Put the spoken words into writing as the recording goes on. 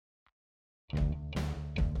This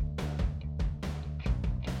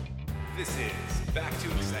is Back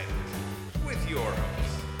to Excited with your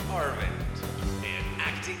hosts, Arvind and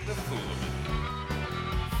Acting the Fool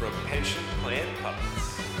from Pension Plan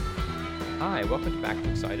Puppets. Hi, welcome to Back to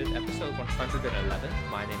Excited, episode 111.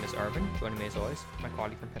 My name is Arvind. Joining me as always, my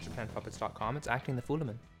colleague from PensionPlanPuppets.com. It's Acting the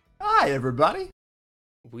Fooliman. Hi, everybody.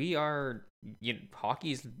 We are,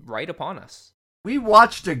 hockey's right upon us. We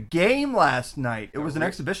watched a game last night. It was an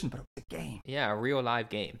exhibition, but it was a game. Yeah, a real live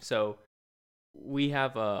game. So we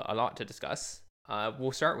have a lot to discuss.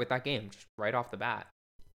 We'll start with that game, just right off the bat.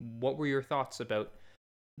 What were your thoughts about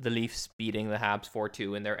the Leafs beating the Habs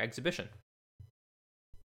 4-2 in their exhibition?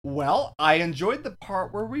 Well, I enjoyed the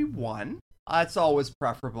part where we won. It's always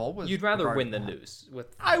preferable. You'd rather win than lose.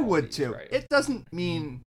 I would too. Right? It doesn't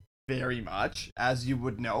mean very much, as you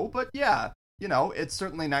would know, but yeah, it's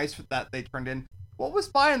certainly nice that they turned in what was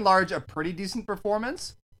by and large a pretty decent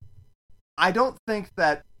performance. I don't think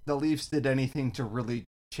that the Leafs did anything to really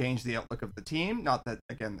change the outlook of the team. Not that,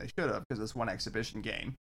 again, they should have, because it's one exhibition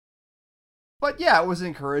game. But yeah, it was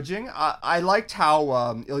encouraging. I liked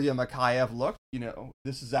how Ilya Mikheyev looked.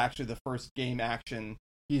 This is actually the first game action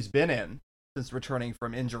he's been in since returning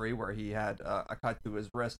from injury, where he had a cut to his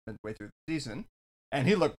wrist midway through the season. And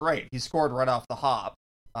he looked great. He scored right off the hop,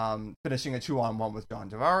 finishing a 2-on-1 with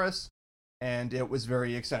John Tavares. And it was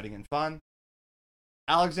very exciting and fun.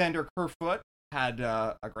 Alexander Kerfoot had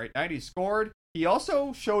a great night. He scored. He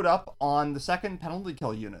also showed up on the second penalty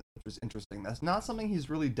kill unit, which was interesting. That's not something he's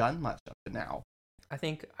really done much up to now. I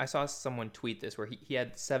think I saw someone tweet this where he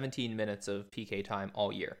had 17 minutes of PK time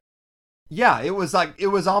all year. Yeah, it was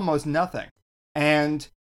almost nothing. And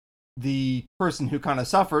the person who kind of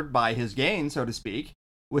suffered by his gain, so to speak,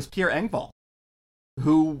 was Pierre Engvall,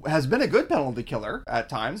 who has been a good penalty killer at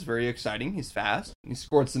times. Very exciting. He's fast. He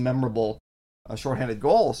scored some memorable shorthanded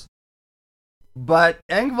goals. But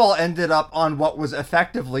Engvall ended up on what was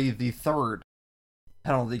effectively the third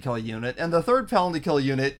penalty kill unit. And the third penalty kill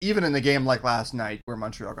unit, even in a game like last night, where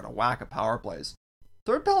Montreal got a whack of power plays,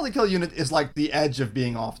 third penalty kill unit is like the edge of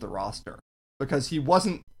being off the roster. Because he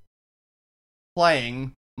wasn't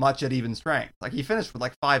playing much at even strength. Like, he finished with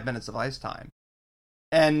like 5 minutes of ice time.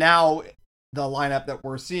 And now, the lineup that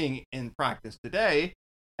we're seeing in practice today,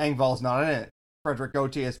 Engvall's not in it. Frederic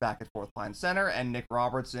Gauthier is back at fourth line center, and Nick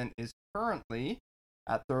Robertson is currently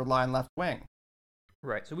at third line left wing.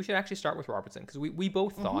 Right, so we should actually start with Robertson, because we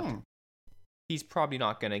both thought he's probably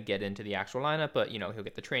not going to get into the actual lineup, but, he'll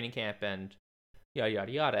get the training camp and yada,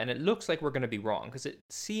 yada, yada. And it looks like we're going to be wrong, because it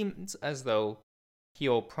seems as though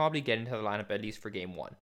he'll probably get into the lineup at least for game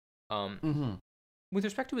one. With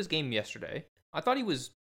respect to his game yesterday, I thought he was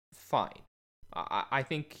fine. I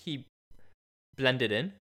think he blended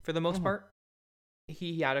in for the most part.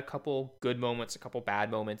 He had a couple good moments, a couple bad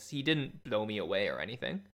moments. He didn't blow me away or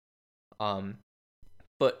anything.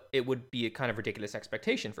 But it would be a kind of ridiculous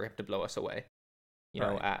expectation for him to blow us away.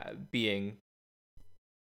 Being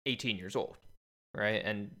 18 years old, right?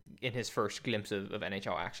 And in his first glimpse of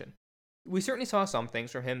NHL action. We certainly saw some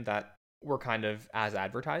things from him that were kind of as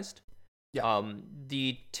advertised. Yeah.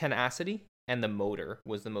 The tenacity and the motor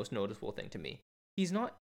was the most noticeable thing to me. He's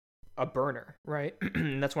not a burner, right?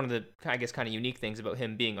 That's one of the, I guess, kind of unique things about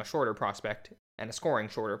him being a shorter prospect and a scoring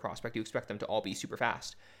shorter prospect. You expect them to all be super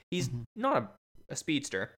fast. He's not a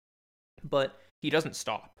speedster, but he doesn't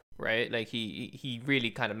stop, right? Like, he really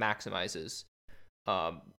kind of maximizes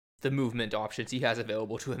the movement options he has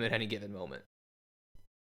available to him at any given moment.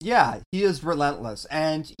 Yeah, he is relentless,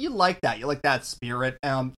 and you like that. You like that spirit.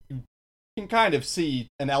 You can kind of see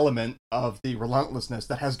an element of the relentlessness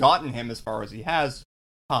that has gotten him as far as he has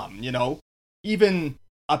come, even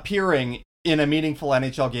appearing in a meaningful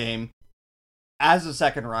NHL game as a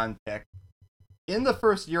second round pick in the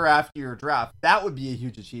first year after your draft. That would be a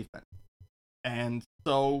huge achievement. And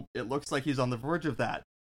so it looks like he's on the verge of that.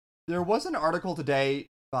 There was an article today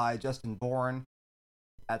by Justin Bourne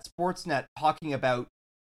at Sportsnet talking about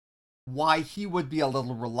why he would be a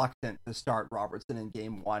little reluctant to start Robertson in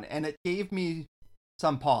game one. And it gave me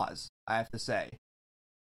some pause, I have to say.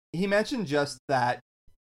 He mentioned just that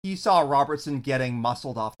he saw Robertson getting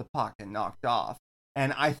muscled off the puck and knocked off.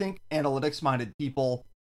 And I think analytics-minded people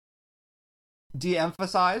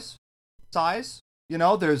de-emphasize size.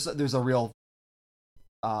 There's a real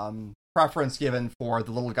preference given for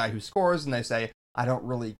the little guy who scores, and they say, I don't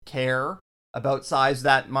really care about size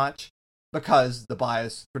that much, because the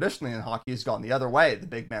bias traditionally in hockey has gone the other way. The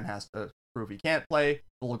big man has to prove he can't play,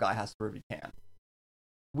 the little guy has to prove he can.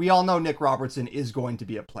 We all know Nick Robertson is going to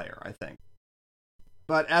be a player, I think.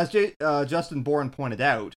 But as Justin Bourne pointed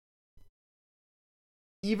out,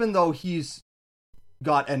 even though he's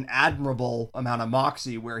got an admirable amount of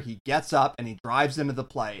moxie where he gets up and he drives into the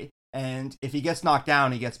play. And if he gets knocked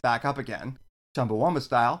down, he gets back up again, Chumbawamba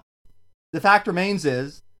style. The fact remains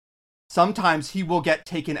is, sometimes he will get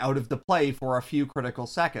taken out of the play for a few critical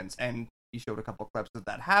seconds. And he showed a couple clips of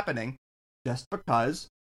that happening just because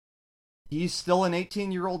he's still an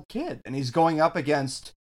 18-year-old kid. And he's going up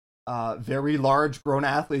against very large grown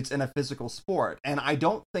athletes in a physical sport. And I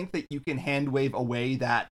don't think that you can hand wave away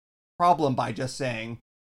that problem by just saying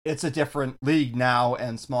it's a different league now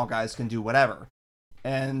and small guys can do whatever.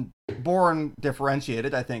 And Bourne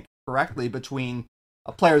differentiated, I think, correctly between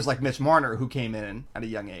players like Mitch Marner, who came in at a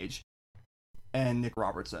young age, and Nick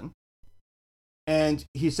Robertson. And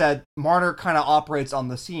he said Marner kind of operates on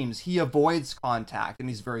the seams. He avoids contact, and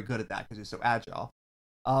he's very good at that because he's so agile.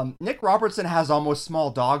 Nick Robertson has almost small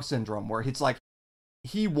dog syndrome, where it's like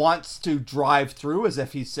he wants to drive through as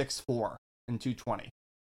if he's 6'4" and 220.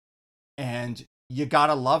 And you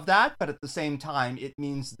gotta love that, but at the same time, it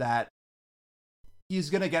means that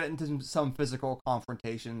he's gonna get into some physical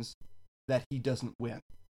confrontations that he doesn't win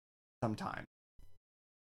sometimes.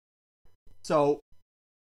 So,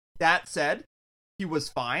 that said, he was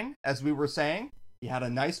fine, as we were saying. He had a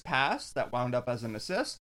nice pass that wound up as an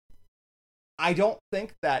assist. I don't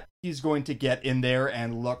think that he's going to get in there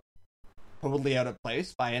and look totally out of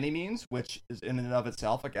place by any means, which is in and of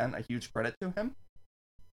itself, again, a huge credit to him.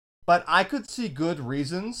 But I could see good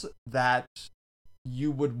reasons that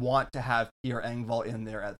you would want to have Pierre Engvall in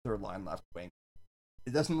there at third line left wing.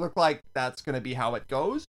 It doesn't look like that's going to be how it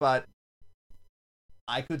goes, but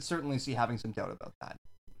I could certainly see having some doubt about that.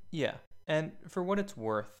 Yeah, and for what it's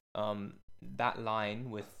worth, that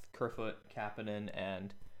line with Kerfoot, Kapanen,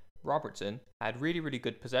 and Robertson had really, really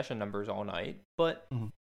good possession numbers all night, but,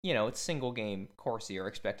 you know, it's single game Corsi or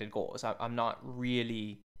expected goals. I'm not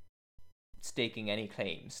really staking any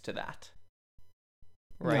claims to that,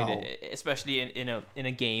 right? No. Especially in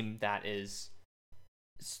a game that is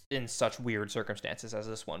in such weird circumstances as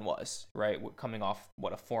this one was, right? Coming off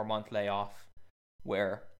a 4-month layoff,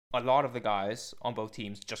 where a lot of the guys on both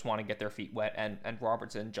teams just want to get their feet wet, and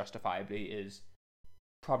Robertson justifiably is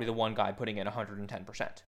probably the one guy putting in 110%.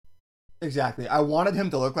 Exactly. I wanted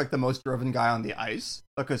him to look like the most driven guy on the ice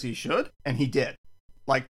because he should, and he did.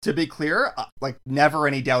 Like, to be clear, never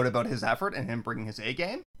any doubt about his effort and him bringing his A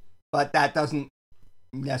game, but that doesn't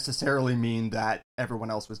necessarily mean that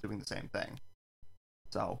everyone else was doing the same thing.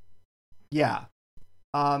 So, yeah.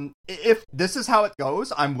 If this is how it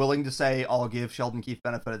goes, I'm willing to say I'll give Sheldon Keefe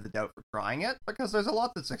benefit of the doubt for trying it, because there's a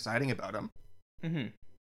lot that's exciting about him. Mm-hmm.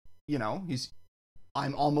 You know,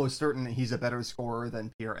 I'm almost certain that he's a better scorer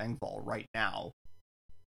than Pierre Engvall right now.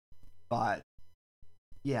 But,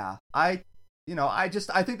 yeah, I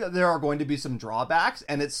think that there are going to be some drawbacks,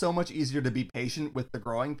 and it's so much easier to be patient with the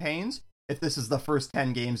growing pains if this is the first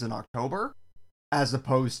 10 games in October, as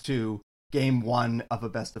opposed to game 1 of a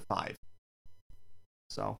best of 5.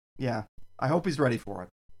 So, yeah, I hope he's ready for it.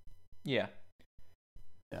 Yeah.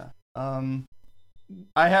 Yeah.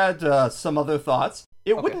 I had some other thoughts.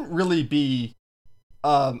 It wouldn't really be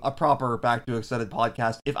a proper Back to Excited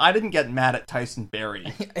podcast if I didn't get mad at Tyson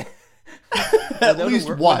Barrie. At least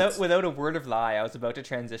once. Without a word of lie, I was about to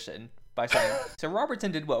transition by saying, so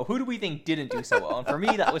Robertson did well. Who do we think didn't do so well? And for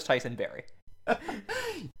me, that was Tyson Barrie.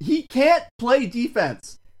 He can't play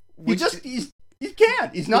defense. He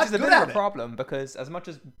can't. He's not good at it. Which is a bit of a problem, because as much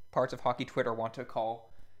as parts of hockey Twitter want to call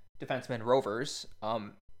defensemen rovers,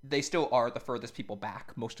 they still are the furthest people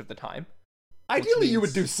back most of the time. Ideally, you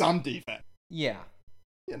would do some defense. Yeah.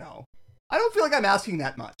 You know, I don't feel like I'm asking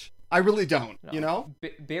that much. I really don't, no. You know?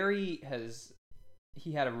 Barrie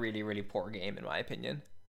he had a really, really poor game, in my opinion.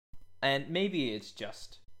 And maybe it's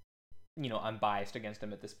just, you know, I'm biased against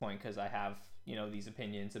him at this point because I have, you know, these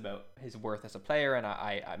opinions about his worth as a player, and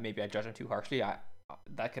I maybe I judge him too harshly.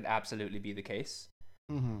 That could absolutely be the case.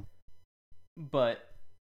 Mm-hmm. But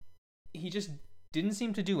he just didn't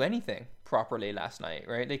seem to do anything properly last night,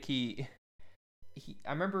 right? Like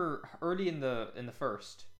I remember early in the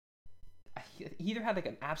first, he either had like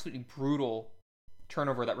an absolutely brutal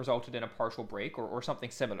turnover that resulted in a partial break or something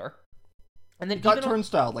similar, and then he got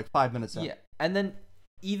turnstile like 5 minutes in. Yeah, and then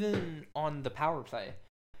even on the power play,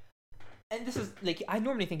 and this is like, I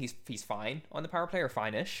normally think he's fine on the power play, or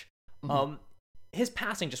fine-ish. Mm-hmm. His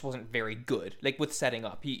passing just wasn't very good. Like with setting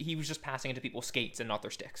up, he was just passing into people's skates and not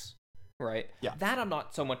their sticks, right? Yeah, that I'm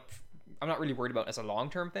not really worried about as a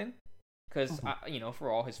long-term thing. Because, you know, for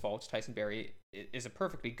all his faults, Tyson Barrie is a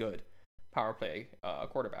perfectly good power play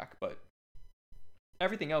quarterback. But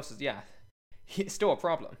everything else is, it's still a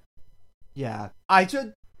problem. Yeah.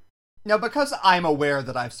 Now, because I'm aware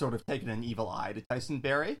that I've sort of taken an evil eye to Tyson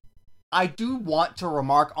Barrie, I do want to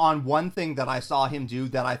remark on one thing that I saw him do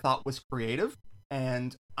that I thought was creative,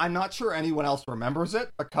 and I'm not sure anyone else remembers it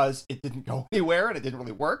because it didn't go anywhere and it didn't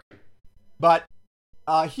really work. But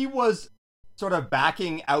he was sort of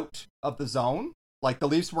backing out of the zone. Like, the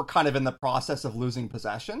Leafs were kind of in the process of losing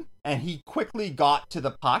possession, and he quickly got to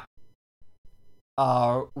the puck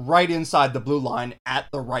right inside the blue line at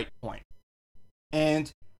the right point.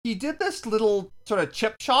 And he did this little sort of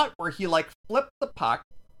chip shot where he, like, flipped the puck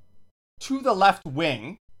to the left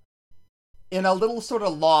wing in a little sort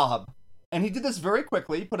of lob. And he did this very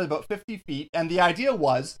quickly, put it about 50 feet, and the idea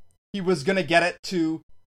was he was going to get it to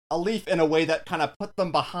a Leaf in a way that kind of put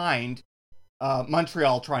them behind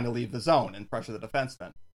Montreal trying to leave the zone and pressure the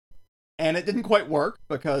defenseman. And it didn't quite work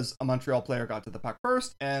because a Montreal player got to the puck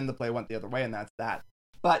first and the play went the other way, and that's that.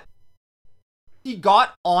 But he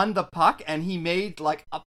got on the puck and he made like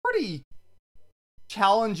a pretty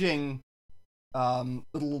challenging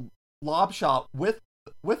little lob shot with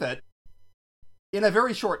it in a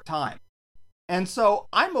very short time. And so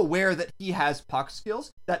I'm aware that he has puck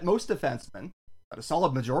skills that most defensemen, that a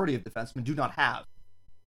solid majority of defensemen, do not have.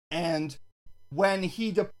 And when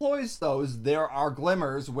he deploys those, there are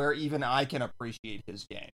glimmers where even I can appreciate his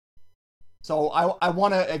game. So I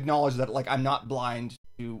want to acknowledge that, like, I'm not blind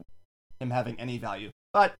to him having any value.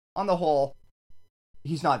 But on the whole,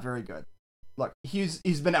 he's not very good. Look, he's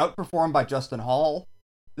been outperformed by Justin Hall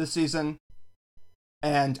this season,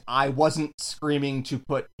 and I wasn't screaming to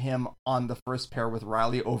put him on the first pair with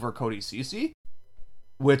Riley over Cody Ceci,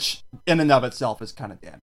 which in and of itself is kind of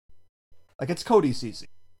damn. Like, it's Cody Ceci.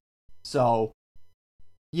 So,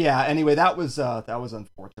 yeah, anyway, that was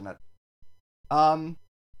unfortunate.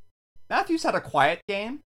 Matthews had a quiet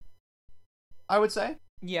game, I would say.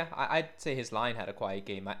 Yeah, I'd say his line had a quiet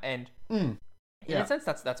game, and in a sense,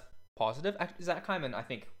 that's positive. Zach Hyman, I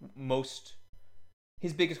think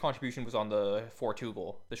his biggest contribution was on the 4-2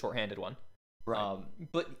 goal, the shorthanded one. Right.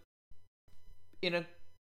 But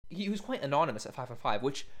he was quite anonymous at 5-on-5,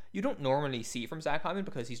 which you don't normally see from Zach Hyman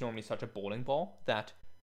because he's normally such a bowling ball that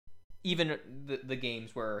even the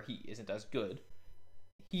games where he isn't as good,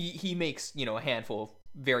 he makes, a handful of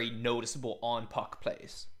very noticeable on puck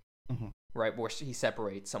plays. Mm-hmm. Right, where he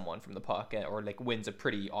separates someone from the puck or like wins a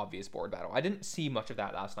pretty obvious board battle. I didn't see much of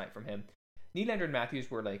that last night from him. Nylander and Matthews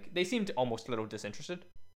were they seemed almost a little disinterested.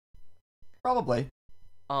 Probably.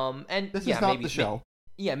 And this is not the show.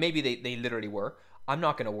 Maybe they literally were. I'm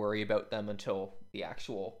not going to worry about them until the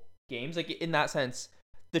actual games. Like, in that sense,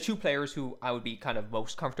 the two players who I would be kind of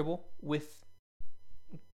most comfortable with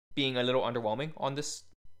being a little underwhelming on this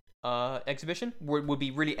exhibition would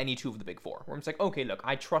be really any two of the big four, where I'm like, okay, look,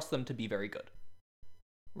 I trust them to be very good.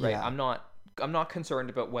 Right? Yeah. I'm not concerned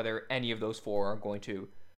about whether any of those four are going to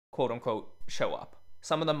quote unquote show up.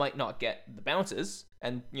 Some of them might not get the bounces,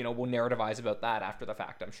 and we'll narrativize about that after the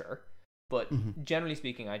fact, I'm sure. But generally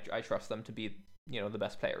speaking, I trust them to be the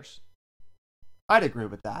best players. I'd agree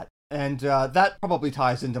with that. And that probably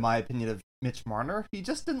ties into my opinion of Mitch Marner. He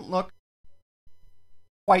just didn't look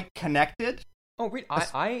quite connected. Oh, really?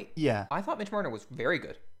 I thought Mitch Marner was very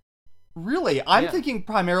good. Really? I'm thinking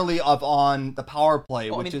primarily of on the power play,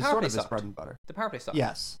 which is sort of his bread and butter. The power play sucked.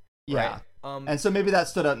 Yes. Yeah. Right. And so maybe that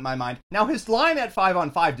stood out in my mind. Now, his line at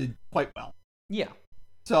 5-on-5 did quite well. Yeah.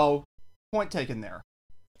 So, point taken there.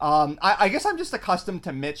 I guess I'm just accustomed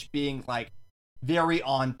to Mitch being, like, very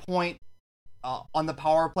on point on the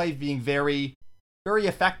power play, being very, very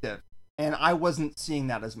effective. And I wasn't seeing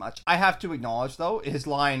that as much. I have to acknowledge, though, his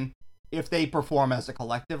line, if they perform as a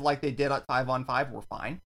collective like they did at 5-on-5, we're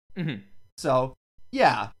fine. Mm-hmm. So,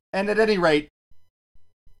 yeah. And at any rate,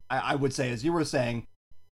 I would say, as you were saying,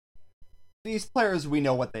 these players, we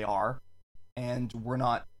know what they are, and we're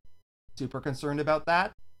not super concerned about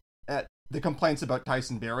that. The complaints about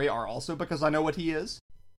Tyson Barrie are also because I know what he is.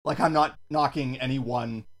 Like, I'm not knocking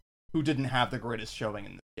anyone who didn't have the greatest showing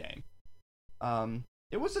in this game.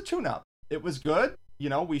 It was a tune-up. It was good.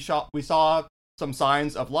 We saw some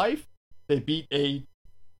signs of life. They beat a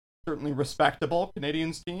certainly respectable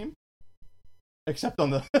Canadiens team. Except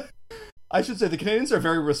on the... I should say the Canadiens are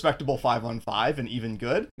very respectable 5-on-5 and even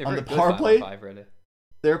good. They're on very the good power play, 5-on-5, really.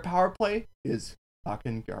 Their power play is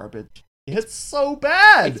fucking garbage. It's so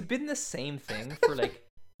bad. It's been the same thing for like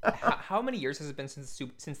how many years has it been since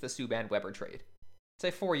the Subban Weber trade? It's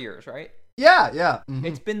like 4 years, right? Yeah. Mm-hmm.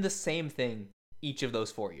 It's been the same thing each of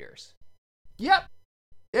those 4 years. Yep,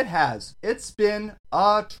 it has. It's been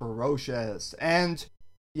atrocious. And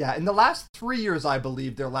yeah, in the last 3 years, I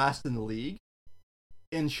believe they're last in the league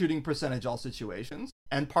in shooting percentage all situations.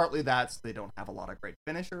 And partly that's they don't have a lot of great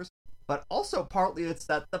finishers, but also partly it's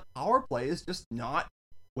that the power play is just not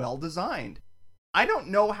well designed. I don't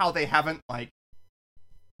know how they haven't like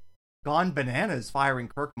gone bananas firing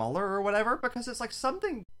Kirk Muller or whatever, because it's like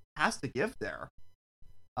something has to give there.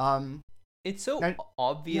 It's so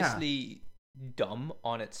obviously dumb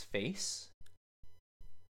on its face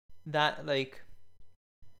that, like,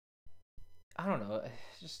 I don't know,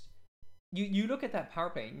 just you look at that power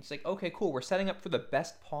play and it's like, okay, cool, we're setting up for the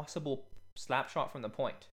best possible slap shot from the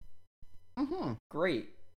point. Mm-hmm. Great.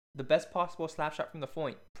 The best possible slap shot from the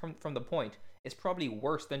point from the point is probably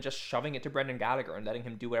worse than just shoving it to Brendan Gallagher and letting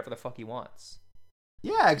him do whatever the fuck he wants.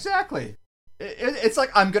 Yeah, exactly. It's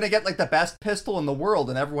like, I'm gonna get like the best pistol in the world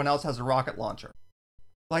and everyone else has a rocket launcher.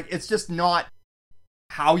 Like, it's just not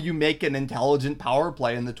how you make an intelligent power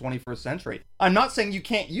play in the 21st century. I'm not saying you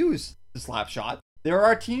can't use the slap shot. There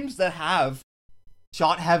are teams that have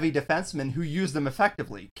shot-heavy defensemen who use them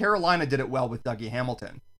effectively. Carolina did it well with Dougie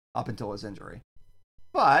Hamilton up until his injury.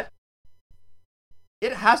 But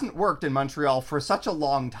it hasn't worked in Montreal for such a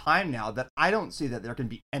long time now that I don't see that there can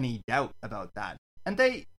be any doubt about that. And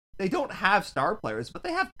they don't have star players, but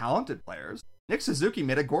they have talented players. Nick Suzuki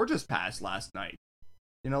made a gorgeous pass last night.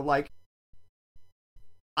 You know, like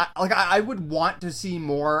I would want to see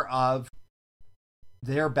more of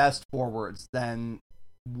their best forwards than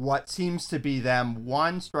what seems to be them,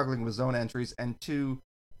 one, struggling with zone entries, and two,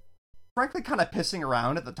 frankly, kind of pissing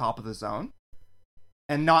around at the top of the zone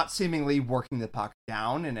and not seemingly working the puck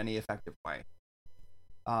down in any effective way.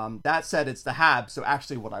 That said, it's the Habs, so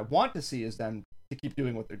actually what I want to see is them to keep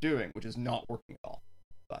doing what they're doing, which is not working at all.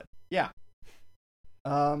 But, yeah.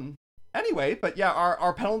 Anyway, but yeah,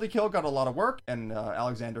 our penalty kill got a lot of work, and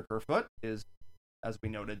Alexander Kerfoot is, as we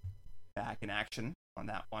noted, back in action on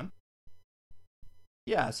that one.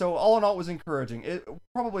 Yeah, so all in all, it was encouraging. It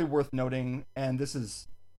probably worth noting, and this is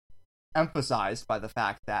emphasized by the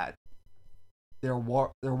fact that there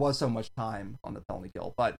was so much time on the penalty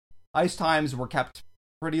kill, but ice times were kept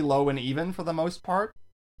pretty low and even for the most part.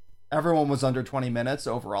 Everyone was under 20 minutes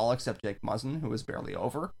overall, except Jake Muzzin, who was barely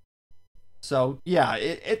over. So yeah,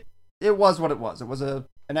 it was what it was. It was an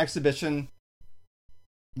exhibition,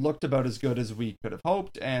 looked about as good as we could have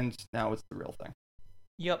hoped, and now it's the real thing.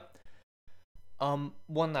 Yep.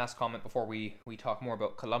 One last comment before we talk more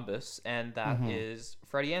about Columbus, and that is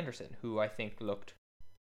Freddie Anderson, who I think looked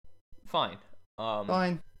fine.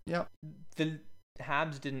 Fine. Yep. The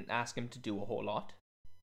Habs didn't ask him to do a whole lot.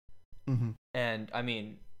 Mm-hmm. And, I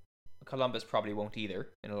mean, Columbus probably won't either,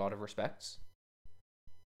 in a lot of respects.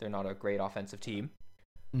 They're not a great offensive team.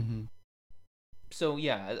 Mm-hmm. So,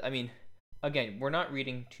 yeah, I mean, again, we're not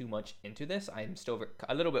reading too much into this. I'm still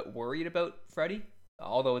a little bit worried about Freddie.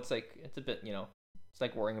 Although it's a bit, you know, it's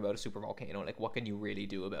like worrying about a super volcano. Like, what can you really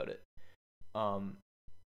do about it?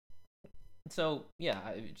 So, yeah,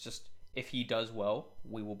 it's just, if he does well,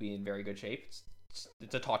 we will be in very good shape.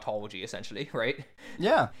 It's a tautology, essentially, right?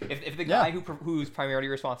 Yeah. If the guy who's primarily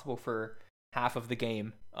responsible for half of the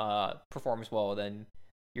game performs well, then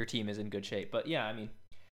your team is in good shape. But yeah, I mean,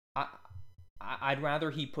 I'd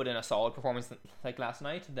rather he put in a solid performance like last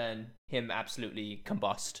night than him absolutely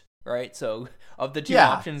combust, right? So of the two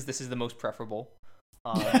options, this is the most preferable.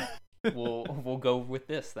 We'll go with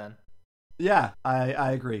this then. Yeah,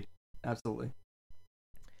 I agree. Absolutely.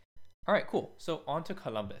 All right, cool. So on to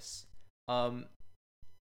Columbus.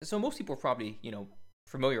 So most people probably, you know,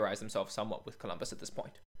 familiarize themselves somewhat with Columbus at this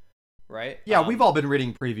point, right? Yeah, we've all been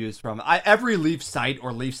reading previews from every Leafs site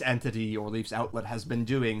or Leafs entity or Leafs outlet has been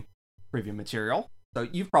doing preview material. So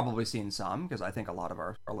you've probably seen some, because I think a lot of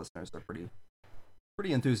our listeners are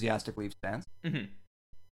pretty enthusiastic Leafs fans. Mm-hmm.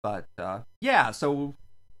 But yeah, so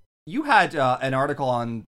you had an article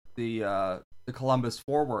on the Columbus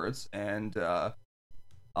forwards, and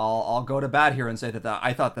I'll go to bat here and say that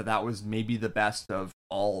I thought that was maybe the best of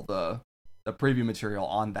all the preview material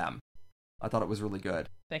on them. I thought it was really good.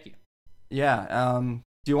 Thank you. Yeah.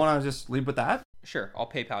 Do you want to just lead with that? Sure. I'll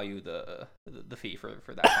PayPal you the fee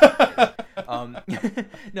for that.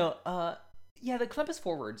 Yeah, the Columbus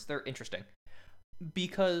forwards, they're interesting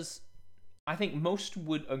because I think most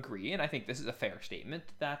would agree, and I think this is a fair statement,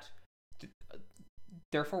 that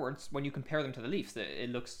their forwards, when you compare them to the Leafs, it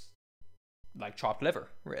looks like chopped liver,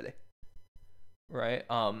 really. Right?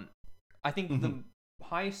 I think the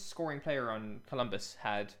highest scoring player on Columbus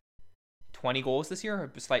had 20 goals this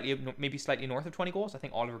year, maybe slightly north of 20 goals. I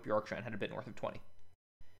think Oliver Bjorkstrand had a bit north of 20.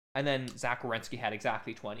 And then Zach Werenski had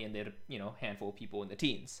exactly 20, and they had a handful of people in the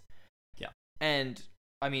teens. Yeah. And,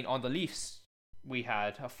 I mean, on the Leafs, we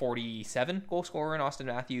had a 47 goal scorer in Austin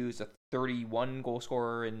Matthews, a 31 goal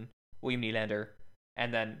scorer in William Nylander,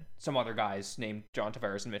 and then some other guys named John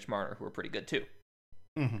Tavares and Mitch Marner who were pretty good too.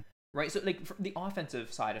 Mm-hmm. Right? So, like, from the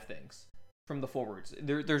offensive side of things, from the forwards,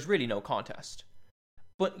 there's really no contest.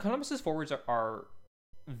 But Columbus's forwards are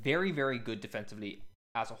very, very good defensively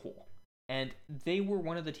as a whole. And they were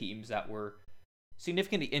one of the teams that were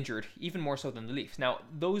significantly injured, even more so than the Leafs. Now,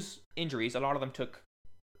 those injuries, a lot of them took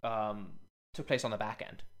place on the back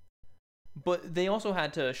end. But they also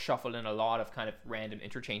had to shuffle in a lot of kind of random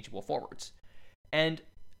interchangeable forwards. And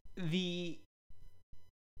the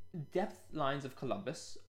depth lines of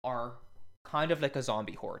Columbus are kind of like a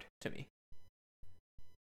zombie horde to me.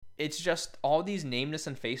 It's just all these nameless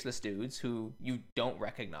and faceless dudes who you don't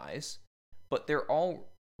recognize, but they're all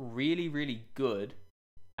really, really good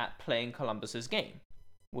at playing Columbus's game,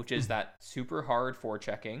 which is that super hard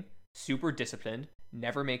forechecking, super disciplined,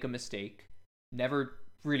 never make a mistake, never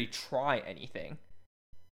really try anything,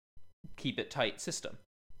 keep it tight system,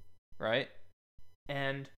 right?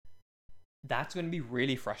 And that's going to be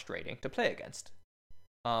really frustrating to play against.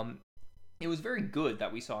 It was very good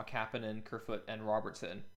that we saw Kapanen, Kerfoot, and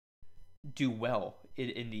Robertson do well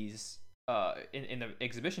in these in the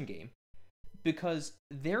exhibition game, because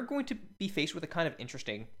they're going to be faced with a kind of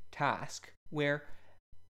interesting task where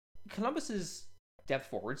Columbus's depth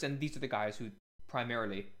forwards, and these are the guys who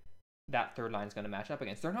primarily that third line is going to match up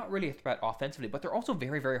against, they're not really a threat offensively, but they're also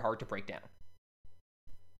very, very hard to break down.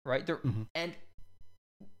 Right? And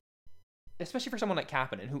especially for someone like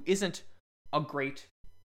Kapanen, who isn't a great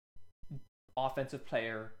offensive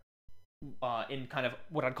player in kind of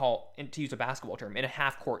what I'd call, to use a basketball term, in a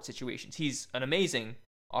half-court situations. He's an amazing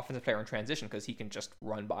offensive player in transition because he can just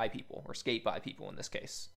run by people, or skate by people in this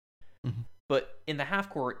case. But in the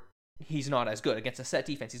half-court, he's not as good. Against a set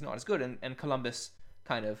defense, he's not as good, and Columbus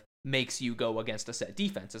kind of makes you go against a set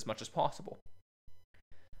defense as much as possible.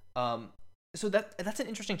 So that's an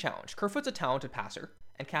interesting challenge. Kerfoot's a talented passer,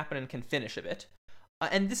 and Kapanen can finish a bit.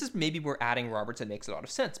 And this is maybe where adding Robertson makes a lot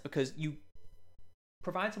of sense, because you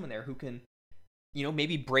provide someone there who can,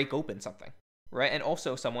 maybe break open something, right? And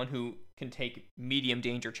also someone who can take medium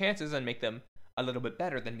danger chances and make them a little bit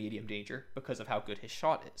better than medium danger because of how good his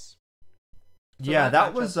shot is. So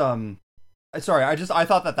that was sorry, I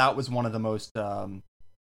thought that was one of the most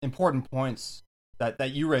important points that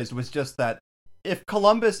you raised, was just that if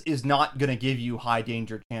Columbus is not going to give you high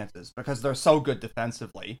danger chances because they're so good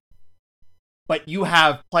defensively, but you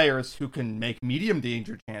have players who can make medium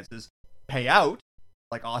danger chances pay out,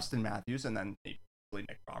 like Austin Matthews and then maybe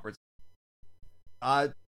Nick Roberts,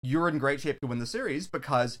 you're in great shape to win the series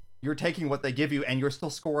because you're taking what they give you and you're still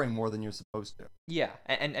scoring more than you're supposed to. Yeah,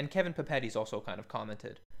 and Kevin Papetti's also kind of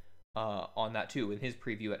commented on that too in his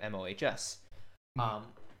preview at MOHS.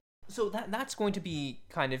 So that's going to be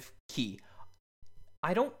kind of key.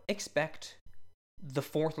 I don't expect the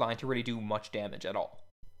fourth line to really do much damage at all,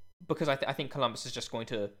 because I think Columbus is just going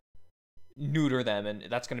to neuter them, and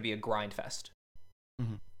that's going to be a grind fest.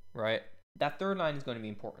 Right? That third line is going to be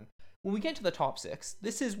important. When we get to the top six,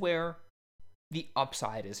 this is where the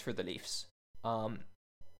upside is for the Leafs.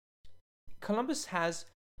 Columbus has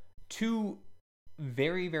two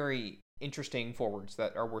very, very interesting forwards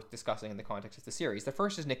that are worth discussing in the context of the series. The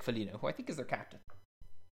first is Nick Foligno, who I think is their captain.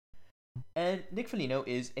 And Nick Foligno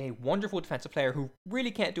is a wonderful defensive player who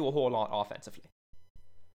really can't do a whole lot offensively.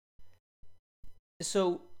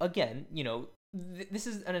 So, again, this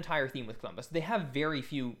is an entire theme with Columbus. They have very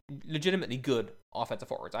few legitimately good offensive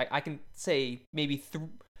forwards. I can say maybe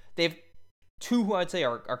they have two who I'd say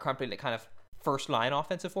are completely kind of first-line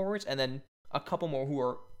offensive forwards, and then a couple more who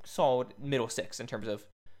are solid middle six in terms of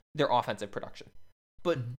their offensive production.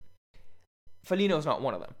 But Foligno is not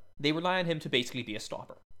one of them. They rely on him to basically be a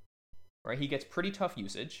stopper. Right? He gets pretty tough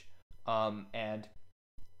usage, and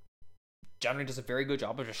generally does a very good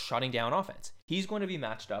job of just shutting down offense. He's going to be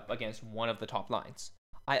matched up against one of the top lines.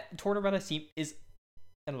 Tortorella is,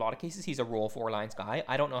 in a lot of cases, he's a roll four lines guy.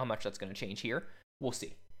 I don't know how much that's going to change here. We'll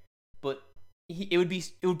see. But it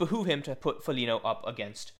would behoove him to put Foligno up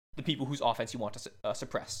against the people whose offense you want to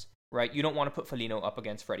suppress. Right? You don't want to put Foligno up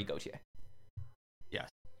against Freddie Gauthier. Yes,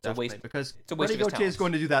 definitely, because it's a waste Freddie Gauthier is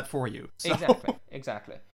going to do that for you. So.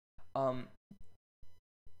 Exactly.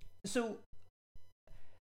 So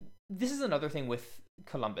this is another thing with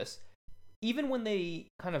Columbus. Even when they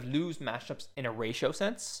kind of lose matchups in a ratio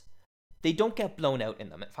sense, they don't get blown out in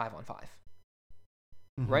them at 5-on-5.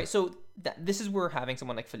 Right? So this is where having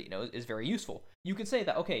someone like Foligno is very useful. You could say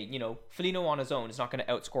that, okay, Foligno on his own is not going to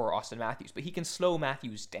outscore Austin Matthews, but he can slow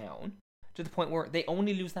Matthews down to the point where they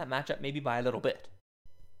only lose that matchup maybe by a little bit.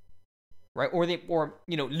 Right? Or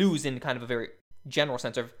lose in kind of a very general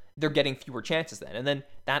sense of they're getting fewer chances then. And then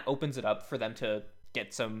that opens it up for them to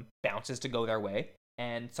get some bounces to go their way.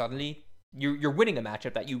 And suddenly you're winning a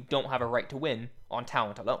matchup that you don't have a right to win on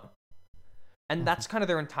talent alone. And that's kind of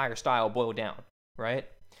their entire style boiled down, right?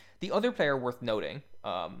 The other player worth noting,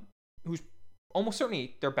 who's almost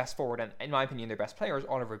certainly their best forward, and in my opinion, their best player, is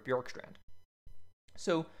Oliver Bjorkstrand.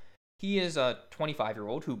 So he is a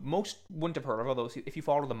 25-year-old who most wouldn't have heard of, although if you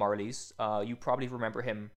follow the Marlies, you probably remember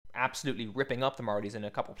him absolutely ripping up the Marlies in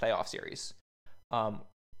a couple playoff series. A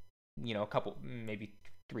couple, maybe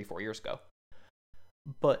 3-4 years ago.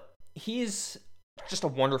 But he is just a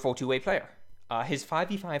wonderful two-way player. His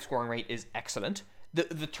 5v5 scoring rate is excellent.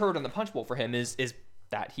 The turd on the punch bowl for him is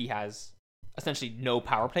that he has essentially no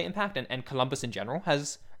power play impact, and Columbus in general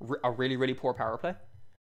has a really, really poor power play.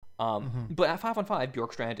 But at 5-on-5,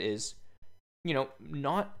 Bjorkstrand is,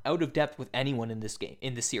 not out of depth with anyone in this game,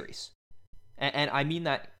 in this series. And I mean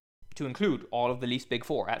that to include all of the Leafs' big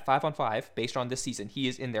four. At 5-on-5, based on this season, he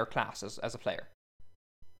is in their class as a player.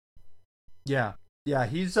 Yeah,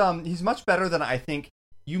 he's much better than I think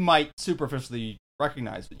you might superficially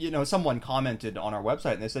recognize. Someone commented on our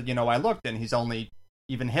website and they said, I looked and he's only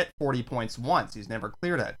even hit 40 points once. He's never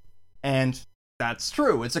cleared it. And that's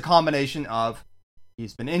true. It's a combination of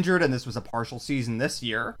he's been injured and this was a partial season this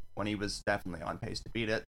year when he was definitely on pace to beat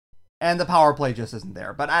it. And the power play just isn't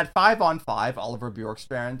there. But at 5-on-5, Oliver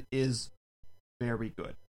Bjorkstrand is very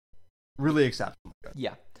good. Really exceptionally good.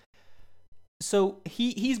 Yeah. So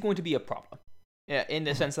he's going to be a problem. In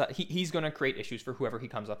the sense that he's going to create issues for whoever he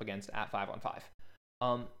comes up against at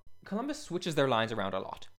 5-on-5. Columbus switches their lines around a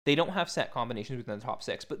lot. They don't have set combinations within the top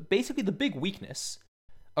six, but basically the big weakness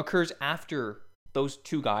occurs after those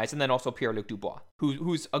two guys, and then also Pierre-Luc Dubois,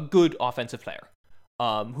 who's a good offensive player.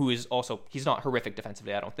 Who is also, he's not horrific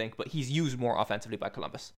defensively, I don't think, but he's used more offensively by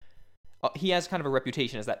Columbus. He has kind of a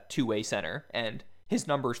reputation as that two-way center, and his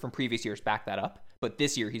numbers from previous years back that up, but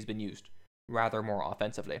this year he's been used rather more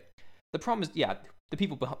offensively. The problem is, the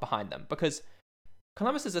people behind them, because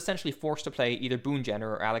Columbus is essentially forced to play either Boone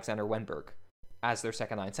Jenner or Alexander Wenberg as their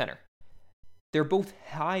second-line center. They're both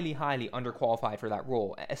highly, highly underqualified for that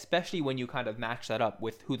role, especially when you kind of match that up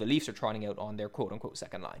with who the Leafs are trotting out on their quote-unquote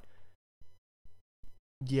second line.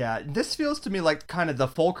 Yeah, this feels to me like kind of the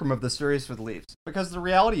fulcrum of the series for the Leafs, because the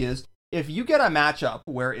reality is, if you get a matchup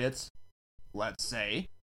where it's, let's say,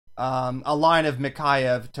 a line of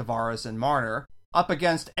Mikheyev, Tavares, and Marner up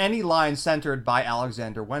against any line centered by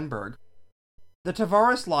Alexander Wenberg, the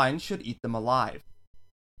Tavares line should eat them alive.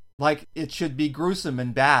 Like, it should be gruesome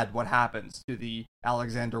and bad what happens to the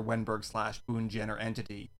Alexander Wenberg / Boone Jenner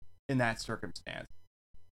entity in that circumstance.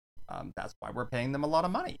 That's why we're paying them a lot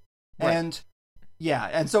of money. Right.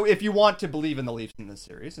 And so if you want to believe in the Leafs in this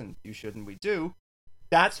series, and you should and we do,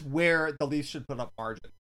 that's where the Leafs should put up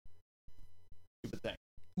margin. Stupid thing.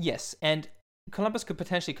 Yes, and Columbus could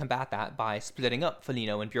potentially combat that by splitting up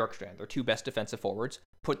Foligno and Bjorkstrand, their two best defensive forwards,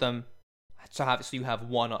 put them so you have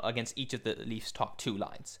one against each of the Leafs' top two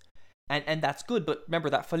lines. And that's good, but remember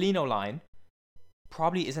that Foligno line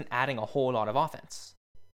probably isn't adding a whole lot of offense.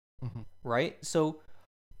 Mm-hmm. Right? So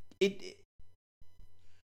it's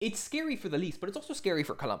scary for the Leafs, but it's also scary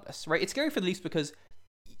for Columbus, right? It's scary for the Leafs because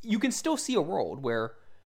you can still see a world where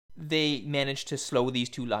they manage to slow these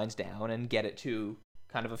two lines down and get it to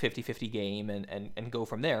kind of a 50-50 game and go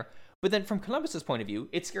from there. But then from Columbus's point of view,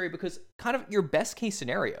 it's scary because kind of your best case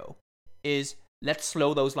scenario is let's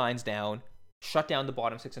slow those lines down, shut down the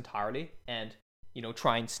bottom six entirely, and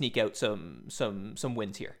try and sneak out some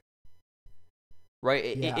wins here. Right?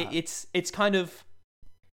 It's kind of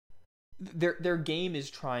their game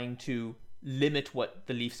is trying to limit what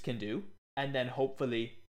the Leafs can do, and then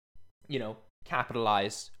hopefully,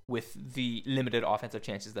 capitalize with the limited offensive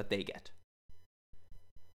chances that they get.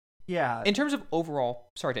 Yeah. In terms of overall,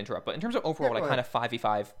 sorry to interrupt, but in terms of overall, kind of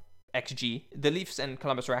 5v5 XG, the Leafs and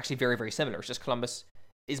Columbus are actually very, very similar. It's just Columbus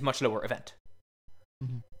is much lower event.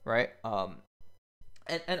 Mm-hmm. Right?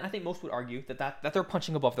 And I think most would argue that they're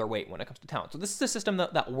punching above their weight when it comes to talent. So this is a system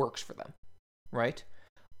that works for them. Right?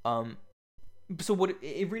 So what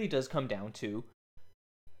it really does come down to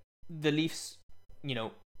the Leafs,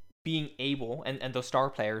 being able, and those star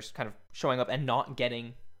players kind of showing up and not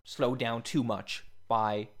getting slowed down too much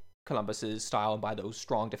by Columbus's style and by those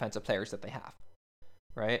strong defensive players that they have.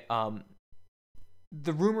 Right?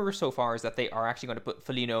 The rumor so far is that they are actually going to put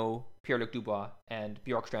Foligno, Pierre-Luc Dubois, and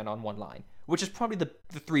Bjorkstrand on one line, which is probably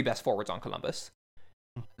the three best forwards on Columbus.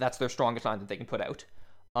 That's their strongest line that they can put out.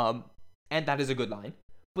 And that is a good line.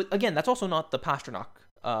 But again, that's also not the Pastrnak,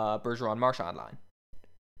 Bergeron, Marchand line.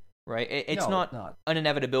 Right? It's not an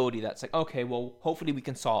inevitability that's like, okay, well, hopefully we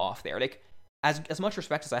can saw off there. Like, as much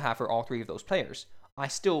respect as I have for all three of those players, I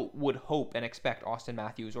still would hope and expect Austin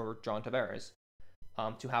Matthews or John Tavares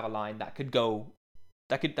to have a line that could go,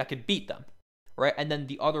 that could beat them, right? And then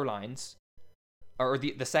the other lines, or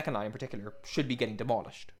the second line in particular, should be getting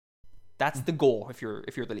demolished. That's the goal if you're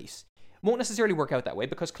the Leafs. Won't necessarily work out that way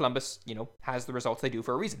because Columbus, has the results they do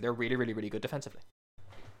for a reason. They're really, really, really good defensively.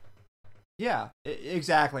 Yeah,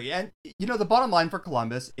 exactly. And, the bottom line for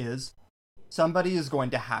Columbus is somebody is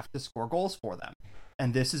going to have to score goals for them.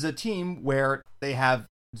 And this is a team where they have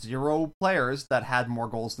 0 players that had more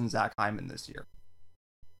goals than Zach Hyman this year.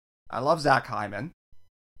 I love Zach Hyman,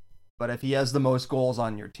 but if he has the most goals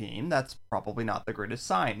on your team, that's probably not the greatest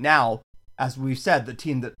sign. Now, as we've said, the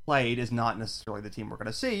team that played is not necessarily the team we're going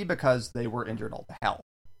to see because they were injured all to hell.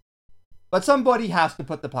 But somebody has to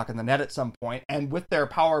put the puck in the net at some point, and with their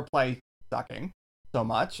power play sucking so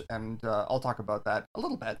much, and I'll talk about that a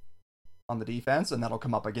little bit on the defense, and that'll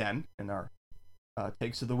come up again in our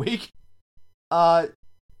takes of the week.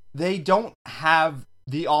 They don't have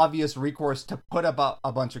the obvious recourse to put up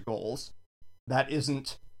a bunch of goals that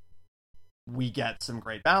isn't we get some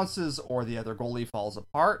great bounces or the other goalie falls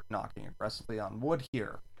apart, knocking aggressively on wood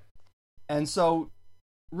here. And so,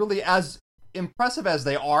 really, as impressive as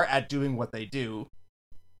they are at doing what they do,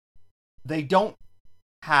 they don't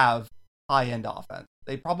have high-end offense.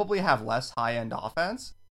 They probably have less high-end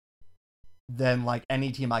offense than like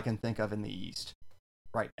any team I can think of in the East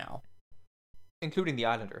right now. Including the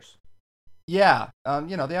Islanders. Yeah,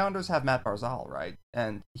 the Islanders have Matt Barzal, right?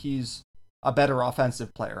 And he's a better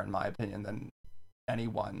offensive player, in my opinion, than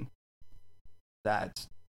anyone that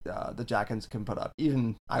the Jackets can put up.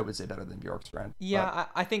 Even, I would say, better than Bjorkstrand. Yeah,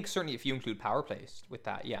 I think certainly if you include power plays with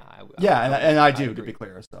that, yeah. I do, to be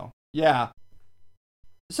clear, so. Yeah.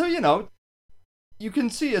 So, you can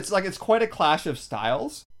see it's quite a clash of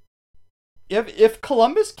styles. If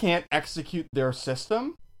Columbus can't execute their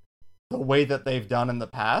system the way that they've done in the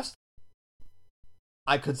past,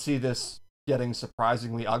 I could see this getting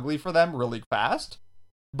surprisingly ugly for them really fast.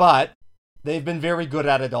 But they've been very good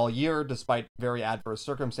at it all year, despite very adverse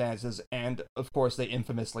circumstances. And, of course, they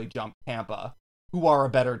infamously jumped Tampa, who are a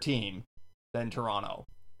better team than Toronto.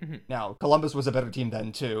 Mm-hmm. Now, Columbus was a better team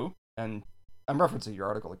then, too. And I'm referencing your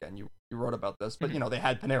article again. You wrote about this. But, they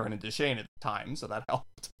had Panarin and Duchesne at the time, so that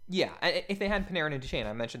helped. Yeah, if they had Panarin and Duchesne,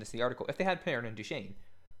 I mentioned this in the article, if they had Panarin and Duchesne,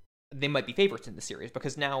 they might be favorites in the series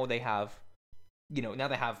because now they have,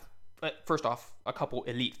 first off, a couple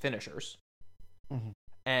elite finishers. Mm-hmm.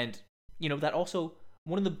 And, that also,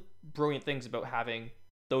 one of the brilliant things about having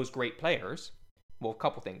those great players, well, a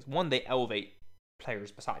couple things. One, they elevate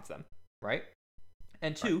players besides them, right?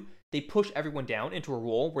 And two, right, they push everyone down into a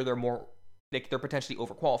role where they're potentially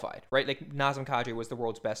overqualified, right? Like Nazem Kadri was the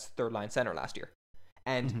world's best third-line center last year.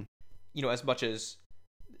 And, as much as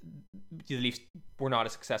the Leafs were not a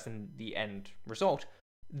success in the end result,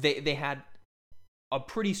 they had a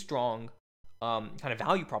pretty strong kind of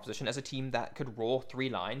value proposition as a team that could roll 3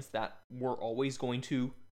 lines that were always going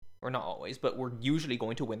to, or not always, but were usually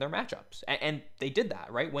going to win their matchups. And they did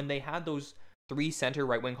that, right? When they had those 3 center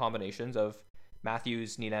right-wing combinations of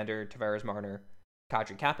Matthews, Nylander, Tavares, Marner,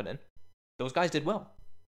 Kadri, Kapanen, those guys did well,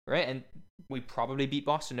 right? And we probably beat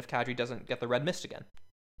Boston if Kadri doesn't get the red mist again.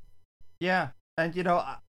 Yeah, and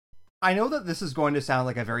I know that this is going to sound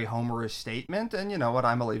like a very homerish statement, and you know what,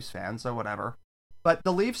 I'm a Leafs fan, so whatever. But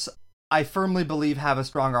the Leafs, I firmly believe, have a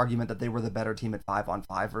strong argument that they were the better team at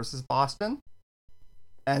 5-on-5 versus Boston.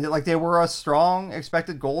 And they were a strong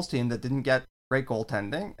expected goals team that didn't get great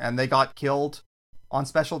goaltending, and they got killed on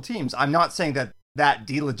special teams. I'm not saying that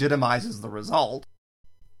delegitimizes the result.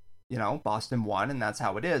 Boston won, and that's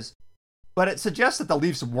how it is. But it suggests that the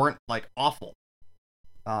Leafs weren't, awful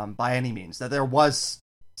by any means. That there was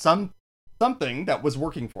something that was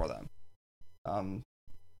working for them.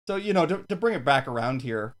 So, to bring it back around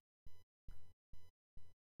here,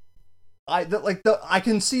 I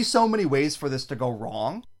can see so many ways for this to go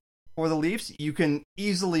wrong for the Leafs. You can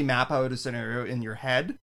easily map out a scenario in your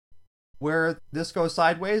head where this goes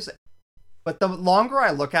sideways. But the longer I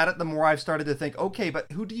look at it, the more I've started to think, okay,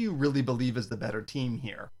 but who do you really believe is the better team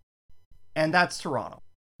here? And that's Toronto.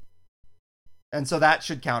 And so that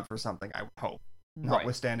should count for something, I would hope,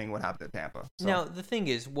 notwithstanding what happened at Tampa. So. Now, the thing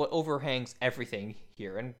is, what overhangs everything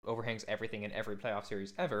here, and overhangs everything in every playoff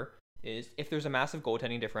series ever, is if there's a massive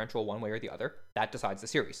goaltending differential one way or the other, that decides the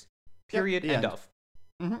series. Period, end of.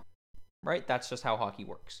 Mm-hmm. Right? That's just how hockey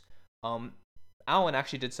works. Alan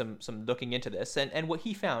actually did some looking into this, and what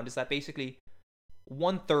he found is that basically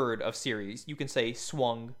 1/3 of series, you can say,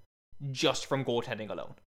 swung just from goaltending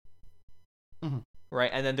alone. Mm-hmm. Right?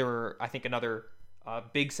 And then there were, I think, another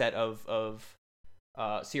big set of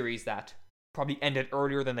series that probably ended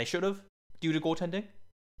earlier than they should have due to goaltending.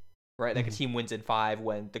 Right? Like a team wins in 5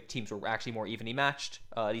 when the teams were actually more evenly matched,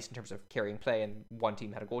 at least in terms of carrying play, and one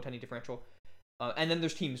team had a goaltending differential. And then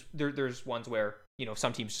there's teams, there's ones where,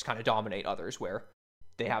 some teams just kind of dominate others, where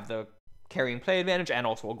they have the carrying play advantage and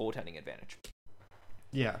also a goaltending advantage.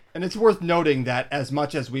 Yeah, and it's worth noting that as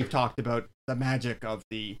much as we've talked about the magic of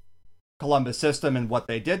the Columbus system and what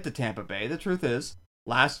they did to Tampa Bay, the truth is,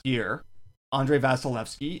 last year, Andrei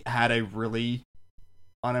Vasilevsky had a really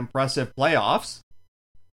unimpressive playoffs,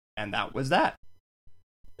 and that was that.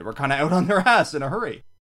 They were kind of out on their ass in a hurry.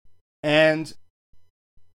 And,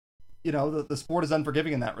 you know, the sport is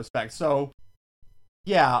unforgiving in that respect. So,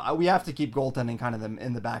 yeah, we have to keep goaltending kind of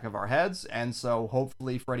in the back of our heads, and so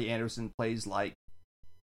hopefully Freddie Andersen plays like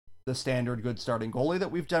the standard good starting goalie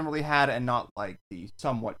that we've generally had, and not like the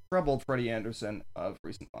somewhat troubled Freddie Andersen of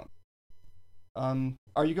recent months.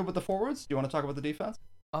 Are you good with the forwards? Do you want to talk about the defense?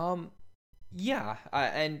 Yeah,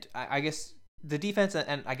 and I guess the defense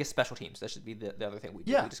and I guess special teams, that should be the other thing we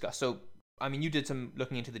discussed. So, I mean, you did some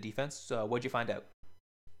looking into the defense. So what'd you find out?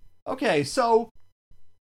 Okay, so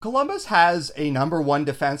Columbus has a number one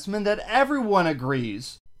defenseman that everyone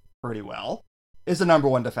agrees pretty well is a number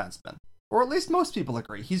one defenseman. Or at least most people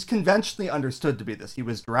agree. He's conventionally understood to be this. He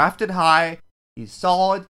was drafted high. He's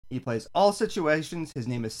solid. He plays all situations. His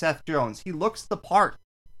name is Seth Jones. He looks the part.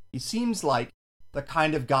 He seems like the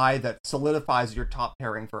kind of guy that solidifies your top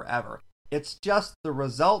pairing forever. It's just the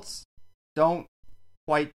results don't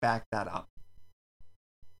quite back that up.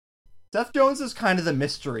 Seth Jones is kind of the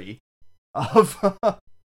mystery of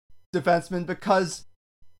defensemen because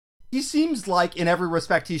he seems like in every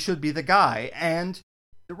respect he should be the guy, and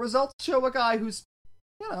the results show a guy who's,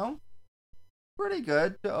 you know, pretty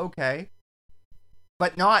good to okay,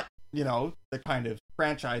 but not, you know, the kind of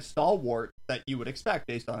franchise stalwart that you would expect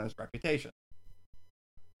based on his reputation.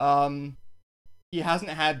 He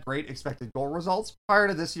hasn't had great expected goal results. Prior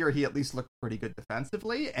to this year, he at least looked pretty good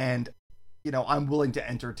defensively, and, you know, I'm willing to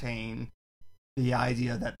entertain the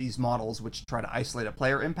idea that these models, which try to isolate a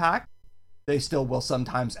player impact, they still will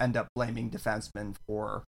sometimes end up blaming defensemen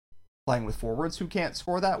for playing with forwards who can't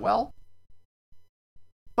score that well.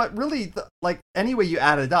 But really, like, any way you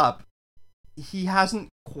add it up, he hasn't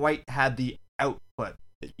quite had the output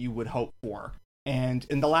that you would hope for. And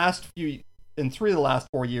in 3 of the last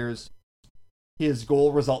 4 years, his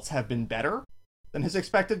goal results have been better than his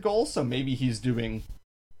expected goals, so maybe he's doing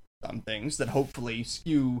some things that hopefully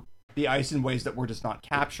skew the ice in ways that we're just not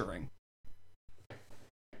capturing.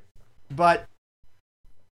 But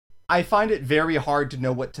I find it very hard to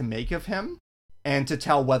know what to make of him and to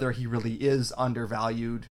tell whether he really is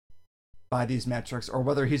undervalued by these metrics or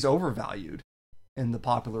whether he's overvalued in the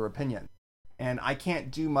popular opinion. And I can't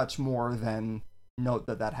do much more than note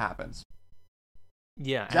that happens.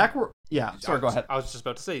 Yeah. Zach, sorry, go ahead. I was just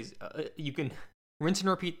about to say, you can rinse and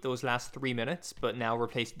repeat those last 3 minutes, but now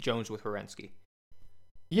replace Jones with Werenski.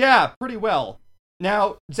 Yeah, pretty well.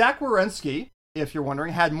 Now, Zach Werenski, if you're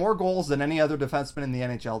wondering, had more goals than any other defenseman in the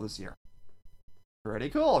NHL this year. Pretty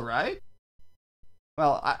cool, right?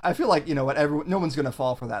 Well, I feel like, you know what, no one's going to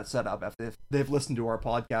fall for that setup if they've listened to our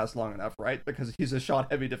podcast long enough, right? Because he's a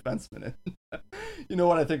shot-heavy defenseman. You know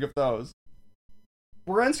what I think of those.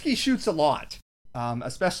 Werenski shoots a lot,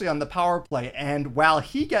 especially on the power play, and while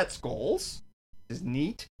he gets goals, which is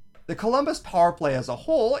neat, the Columbus power play as a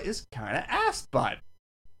whole is kind of ass-butt.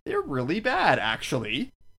 They're really bad, actually.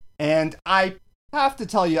 And I have to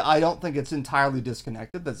tell you, I don't think it's entirely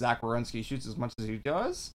disconnected that Zach Werenski shoots as much as he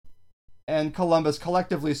does, and Columbus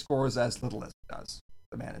collectively scores as little as it does.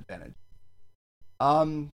 The man advantage.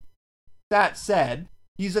 That said,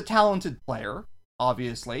 he's a talented player,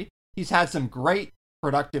 obviously. He's had some great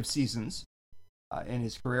productive seasons in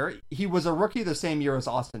his career. He was a rookie the same year as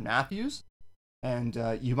Austin Matthews, and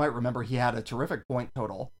you might remember he had a terrific point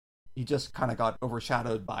total. He just kind of got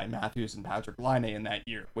overshadowed by Matthews and Patrick Laine in that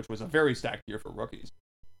year, which was a very stacked year for rookies.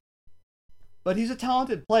 But he's a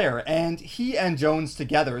talented player, and he and Jones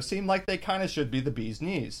together seem like they kind of should be the bee's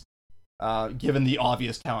knees, given the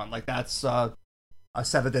obvious talent. Like, that's a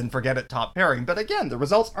set it and forget it top pairing. But again, the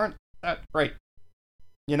results aren't that great.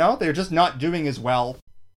 You know, they're just not doing as well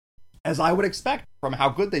as I would expect from how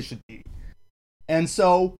good they should be. And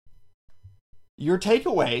so, your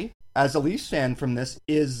takeaway as a Leafs fan from this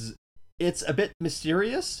is it's a bit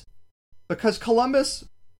mysterious, because Columbus,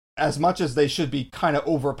 as much as they should be kind of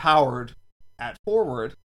overpowered at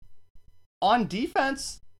forward, on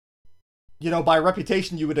defense, you know, by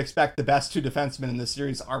reputation, you would expect the best two defensemen in this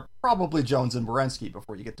series are probably Jones and Werenski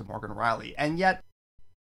before you get to Morgan Rielly. And yet,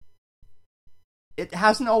 it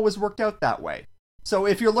hasn't always worked out that way. So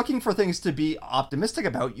if you're looking for things to be optimistic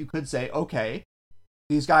about, you could say, okay,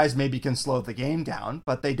 these guys maybe can slow the game down,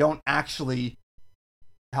 but they don't actually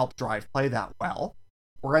help drive play that well.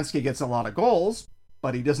 Werenski gets a lot of goals,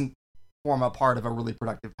 but he doesn't form a part of a really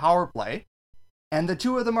productive power play. And the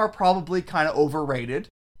two of them are probably kind of overrated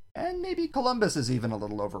And maybe Columbus is even a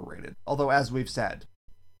little overrated. Although, as we've said,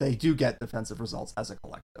 they do get defensive results as a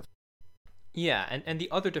collective. Yeah, and the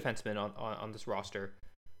other defensemen on this roster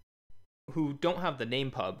who don't have the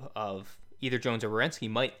name pub of either Jones or Werenski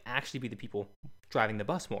might actually be the people driving the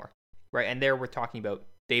bus more, right? And there we're talking about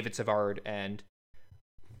David Savard and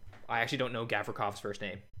I actually don't know Gavrikov's first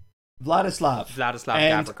name. Vladislav Gavrikov.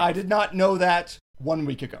 And I did not know that 1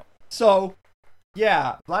 week ago. So,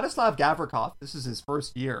 yeah, Vladislav Gavrikov, this is his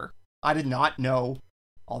first year. I did not know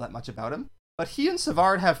all that much about him. But he and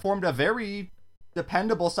Savard have formed a very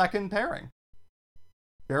dependable second pairing.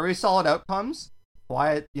 Very solid outcomes.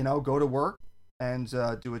 Quiet, go to work and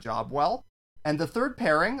do a job well. And the third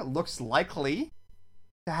pairing looks likely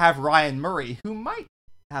to have Ryan Murray, who might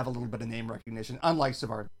have a little bit of name recognition, unlike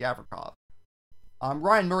Savard Gavrikov.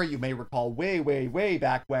 Ryan Murray, you may recall, way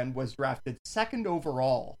back when, was drafted second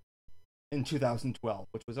overall in 2012,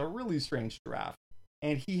 which was a really strange draft.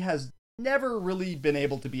 And he has never really been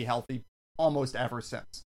able to be healthy almost ever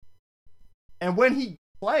since. And when he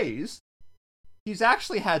plays, he's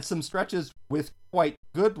actually had some stretches with quite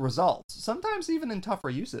good results, sometimes even in tougher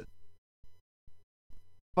usage.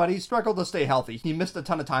 But he struggled to stay healthy. He missed a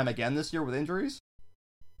ton of time again this year with injuries.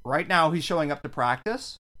 Right now, he's showing up to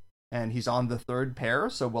practice, and he's on the third pair,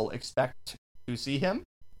 so we'll expect to see him.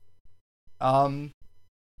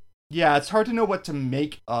 Yeah, it's hard to know what to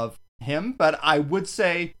make of him, but I would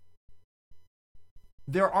say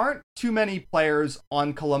there aren't too many players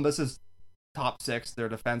on Columbus's top six, their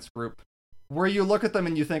defense group, where you look at them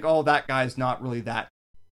and you think, oh, that guy's not really that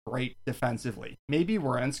great defensively. Maybe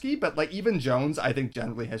Werenski, but even Jones, I think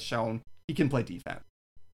generally has shown he can play defense,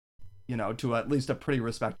 to at least a pretty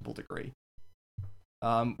respectable degree.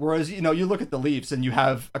 Whereas, you look at the Leafs and you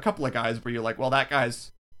have a couple of guys where you're like, well, that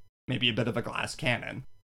guy's maybe a bit of a glass cannon.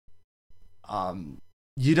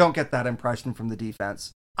 You don't get that impression from the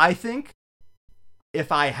defense. I think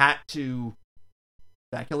if I had to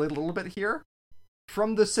speculate a little bit here,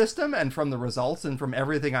 from the system and from the results and from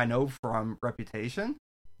everything I know from reputation,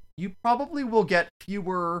 you probably will get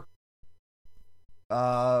fewer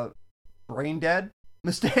brain dead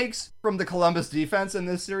mistakes from the Columbus defense in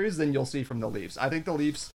this series than you'll see from the Leafs. I think the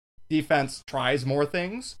Leafs defense tries more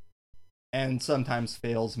things and sometimes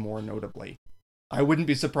fails more notably. I wouldn't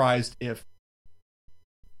be surprised if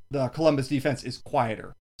the Columbus defense is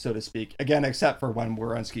quieter, so to speak. Again, except for when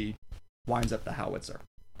Werenski winds up the howitzer.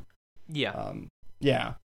 Yeah.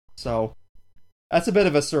 Yeah. So that's a bit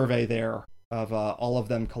of a survey there of all of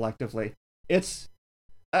them collectively. It's,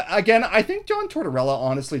 again, I think John Tortorella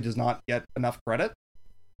honestly does not get enough credit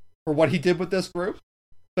for what he did with this group.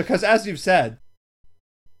 Because as you've said,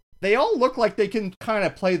 they all look like they can kind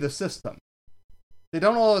of play the system. They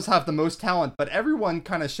don't always have the most talent, but everyone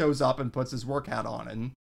kind of shows up and puts his work hat on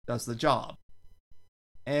and does the job.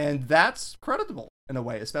 And that's creditable in a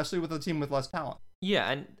way, especially with a team with less talent.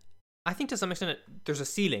 Yeah, and I think to some extent there's a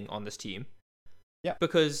ceiling on this team. Yeah.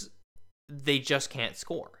 Because they just can't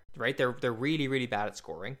score, right? They're really, really bad at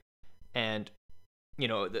scoring. And,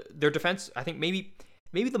 their defense, I think maybe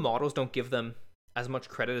the models don't give them as much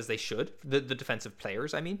credit as they should. The defensive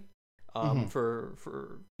players, I mean, for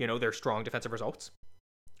their strong defensive results.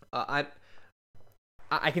 I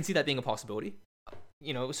can see that being a possibility.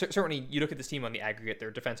 Certainly you look at this team on the aggregate,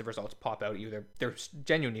 their defensive results pop out at you. They're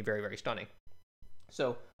genuinely very, very stunning.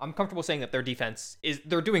 So I'm comfortable saying that their defense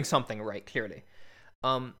they're doing something right, clearly.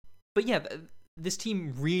 But yeah, this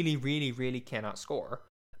team really, really, really cannot score.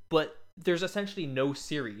 But there's essentially no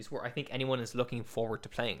series where I think anyone is looking forward to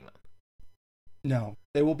playing them. No,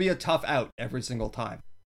 they will be a tough out every single time.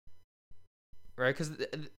 Right? Because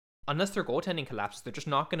unless their goaltending collapses, they're just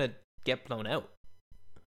not going to get blown out.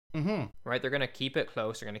 Mm-hmm. Right? They're going to keep it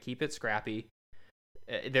close. They're going to keep it scrappy.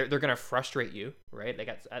 They're going to frustrate you, right?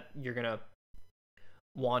 You're going to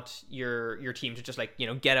want your team to just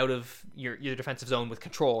get out of your defensive zone with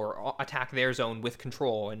control or attack their zone with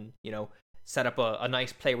control and set up a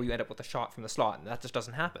nice play where you end up with a shot from the slot, and that just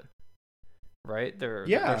doesn't happen, right? They're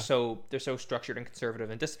so structured and conservative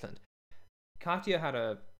and disciplined. Katya had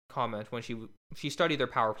a comment when she studied their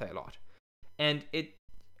power play a lot, and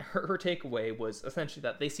her takeaway was essentially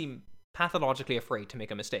that they seem pathologically afraid to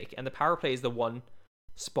make a mistake, and the power play is the one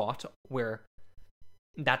spot where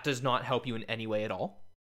that does not help you in any way at all.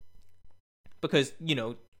 Because,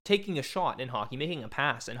 taking a shot in hockey, making a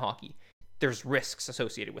pass in hockey, there's risks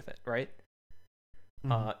associated with it, right?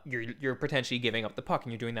 Mm-hmm. You're potentially giving up the puck,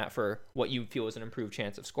 and you're doing that for what you feel is an improved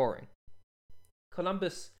chance of scoring.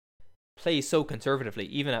 Columbus plays so conservatively,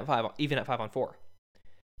 even at 5-on-4,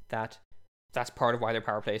 that's part of why their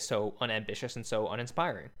power play is so unambitious and so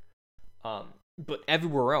uninspiring. But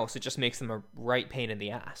everywhere else, it just makes them a right pain in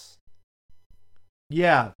the ass.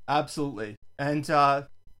 Yeah, absolutely. And I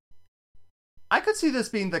could see this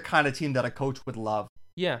being the kind of team that a coach would love.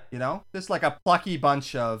 Yeah. You know? Just like a plucky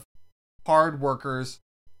bunch of hard workers,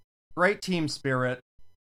 great team spirit,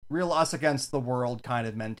 real us against the world kind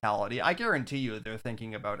of mentality. I guarantee you they're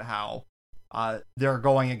thinking about how they're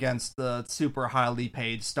going against the super highly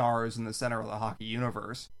paid stars in the center of the hockey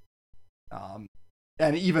universe.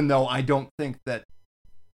 And even though I don't think that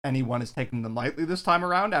anyone is taking them lightly this time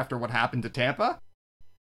around after what happened to Tampa,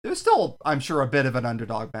 there's still, I'm sure, a bit of an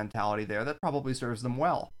underdog mentality there that probably serves them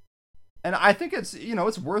well. And I think it's, you know,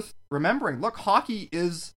 it's worth remembering. Look, hockey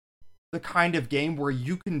is the kind of game where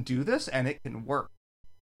you can do this and it can work.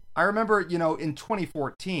 I remember, you know, in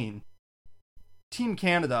 2014, Team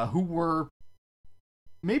Canada, who were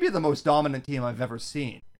maybe the most dominant team I've ever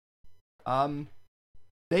seen,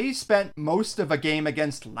 they spent most of a game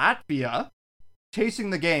against Latvia chasing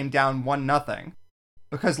the game down 1-0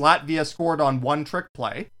 because Latvia scored on one trick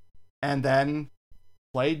play and then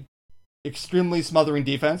played extremely smothering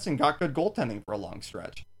defense and got good goaltending for a long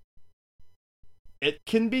stretch. It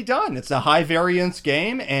can be done. It's a high variance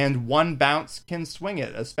game and one bounce can swing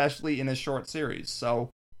it, especially in a short series. So,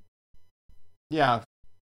 yeah.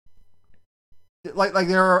 Like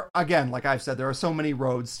there are, again, like I've said, there are so many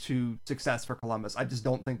roads to success for Columbus. I just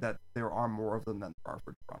don't think that there are more of them than there are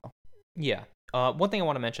for Toronto. Yeah. One thing I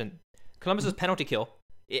want to mention, Columbus's penalty kill,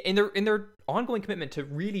 in their ongoing commitment to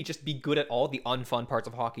really just be good at all the unfun parts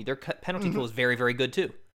of hockey, their penalty kill is very, very good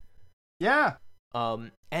too. Yeah.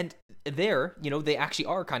 And there, you know, they actually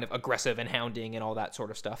are kind of aggressive and hounding and all that sort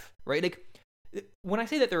of stuff, right? Like, when I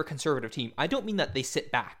say that they're a conservative team, I don't mean that they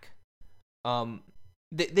sit back.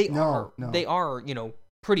 They are, you know,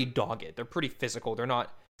 pretty dogged. They're pretty physical. They're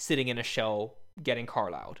not sitting in a shell getting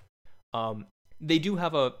Carlowed. They do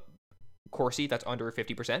have a Corsi that's under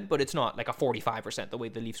 50%, but it's not like a 45% the way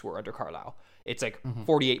the Leafs were under Carlisle. It's like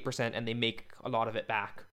 48%, and they make a lot of it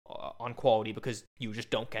back on quality because you just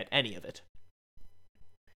don't get any of it.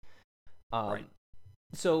 Right.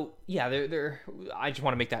 So yeah, they're. I just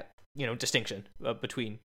want to make that, you know, distinction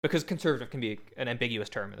between, because conservative can be an ambiguous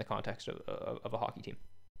term in the context of a hockey team.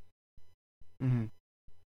 Mm-hmm.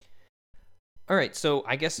 All right, so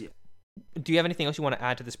I guess, do you have anything else you want to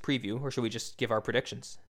add to this preview, or should we just give our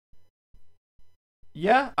predictions?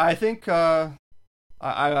 Yeah, I think I've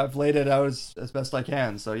laid it out as best I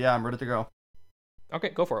can. So yeah, I'm ready to go. Okay,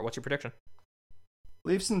 go for it. What's your prediction?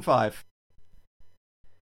 Leafs in 5.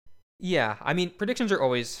 Yeah, I mean, predictions are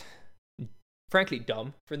always, frankly,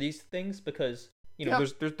 dumb for these things because, you know,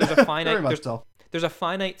 there's a finite there's a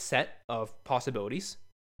finite set of possibilities,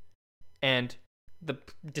 and the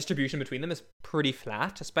distribution between them is pretty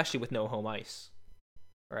flat, especially with no home ice,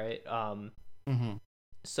 right?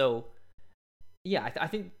 So, yeah, I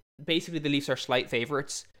think basically the Leafs are slight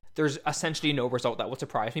favorites. There's essentially no result that would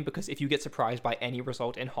surprise me, because if you get surprised by any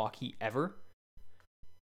result in hockey ever,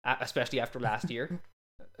 especially after last year,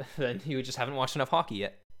 then you just haven't watched enough hockey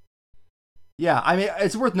yet. Yeah, I mean,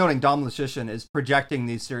 it's worth noting Dom Lucian is projecting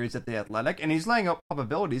these series at The Athletic, and he's laying out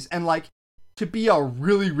probabilities, and like, to be a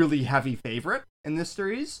really, really heavy favorite in this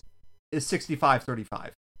series is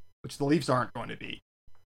 65-35, which the Leafs aren't going to be.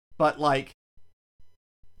 But like,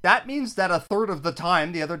 that means that a third of the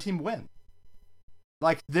time the other team wins.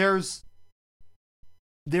 Like, there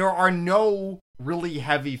are no really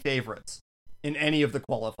heavy favorites in any of the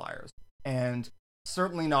qualifiers, and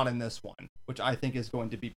certainly not in this one, which I think is going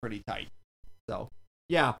to be pretty tight. So,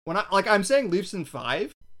 yeah, I'm saying Leafs in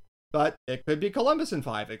 5, but it could be Columbus in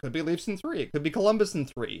 5, it could be Leafs in 3, it could be Columbus in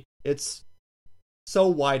 3. It's so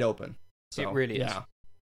wide open. So, it really is.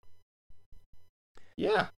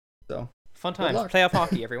 Yeah. So, fun times. Playoff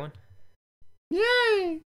hockey, everyone.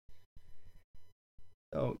 Yay!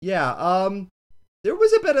 So, yeah, there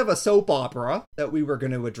was a bit of a soap opera that we were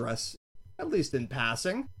going to address, at least in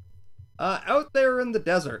passing, out there in the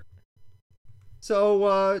desert.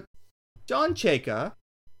 So, John Chayka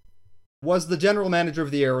was the general manager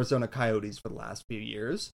of the Arizona Coyotes for the last few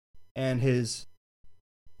years, and his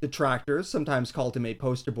detractors sometimes called him a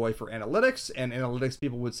poster boy for analytics, and analytics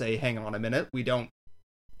people would say, hang on a minute, we don't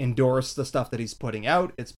endorse the stuff that he's putting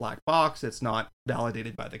out. It's black box. It's not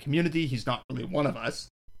validated by the community. He's not really one of us.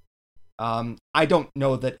 I don't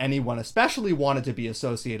know that anyone especially wanted to be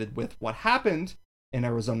associated with what happened in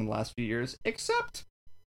Arizona in the last few years, except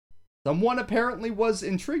someone apparently was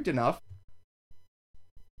intrigued enough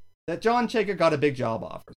that John Chayka got a big job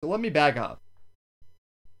offer. So let me back up.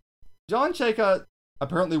 John Chayka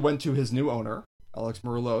apparently went to his new owner, Alex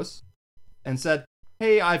Maroulos, and said,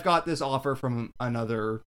 hey, I've got this offer from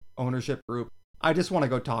another ownership group. I just want to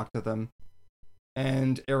go talk to them.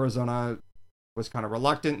 And Arizona was kind of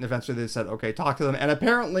reluctant, and eventually they said, okay, talk to them. And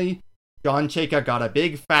apparently, John Chayka got a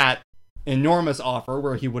big, fat, enormous offer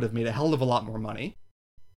where he would have made a hell of a lot more money.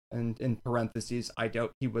 And in parentheses, I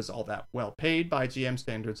doubt he was all that well paid by GM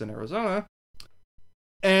standards in Arizona.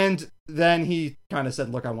 And then he kind of said,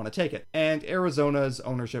 look, I want to take it. And Arizona's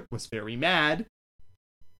ownership was very mad.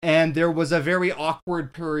 And there was a very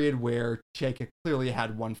awkward period where Chayka clearly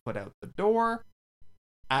had one foot out the door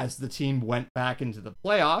as the team went back into the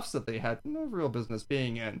playoffs that they had no real business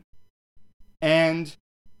being in. And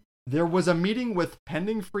there was a meeting with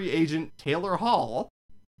pending free agent Taylor Hall.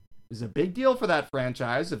 It was a big deal for that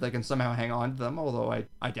franchise if they can somehow hang on to them, although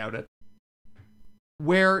I doubt it.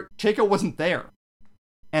 Where Chayka wasn't there.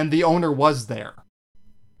 And the owner was there.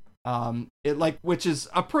 Which is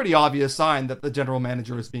a pretty obvious sign that the general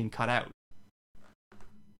manager is being cut out.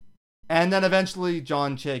 And then eventually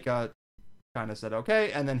John Chayka kind of said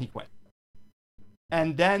okay, and then he quit.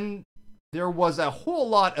 And then there was a whole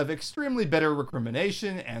lot of extremely bitter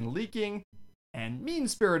recrimination and leaking, and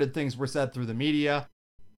mean-spirited things were said through the media,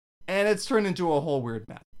 and it's turned into a whole weird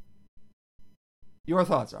mess. Your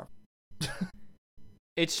thoughts are?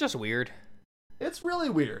 It's just weird. It's really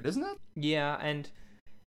weird, isn't it? Yeah, and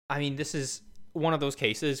I mean, this is one of those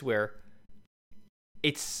cases where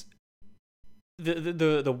it's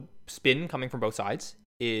the spin coming from both sides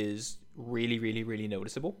is really, really, really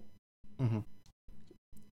noticeable. Mm-hmm.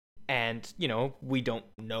 And, we don't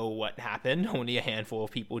know what happened. Only a handful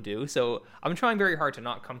of people do. So I'm trying very hard to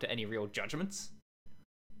not come to any real judgments.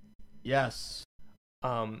 Yes.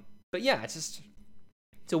 But yeah, it's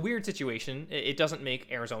a weird situation. It doesn't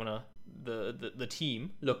make Arizona, the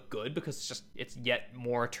team, look good because it's yet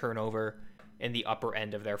more turnover in the upper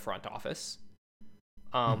end of their front office.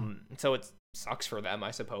 So it sucks for them,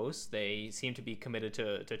 I suppose. They seem to be committed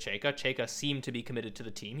to Chayka. Chayka seemed to be committed to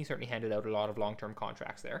the team. He certainly handed out a lot of long-term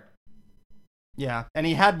contracts there. Yeah, and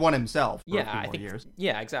he had one himself for a few more years.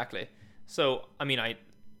 Yeah, exactly. So, I mean,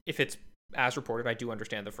 if it's as reported, I do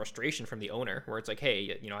understand the frustration from the owner, where it's like,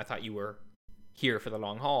 hey, I thought you were here for the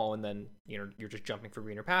long haul, and then, you're just jumping for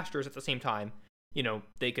greener pastures. At the same time,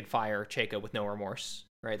 they could fire Chayka with no remorse,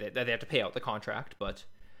 right? They have to pay out the contract, but,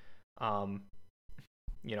 I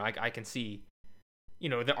can see,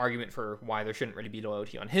 the argument for why there shouldn't really be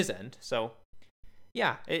loyalty on his end. So,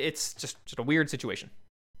 yeah, it's just a weird situation.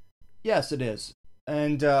 Yes, it is.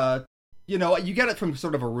 And, you get it from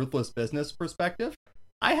sort of a ruthless business perspective.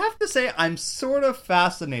 I have to say, I'm sort of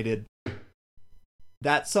fascinated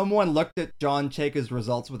that someone looked at John Chayka's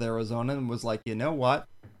results with Arizona and was like, you know what?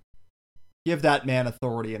 Give that man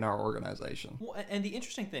authority in our organization. Well, and the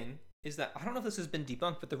interesting thing is that, I don't know if this has been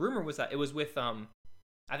debunked, but the rumor was that it was with, I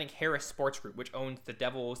think, Harris Sports Group, which owns the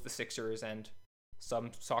Devils, the Sixers, and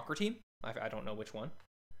some soccer team. I don't know which one.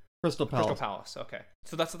 Crystal Palace. Okay,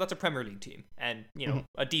 so that's a Premier League team, and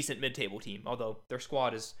a decent mid-table team. Although their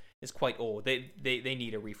squad is quite old. They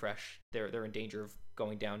need a refresh. They're in danger of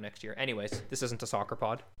going down next year. Anyways, this isn't a soccer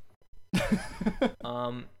pod.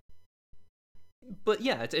 But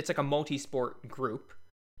yeah, it's like a multi-sport group,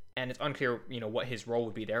 and it's unclear what his role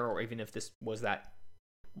would be there, or even if this was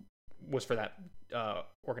for that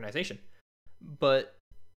organization. But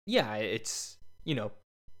yeah, it's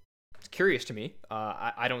it's curious to me.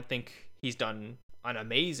 I don't think he's done an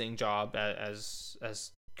amazing job as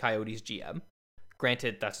Coyotes GM.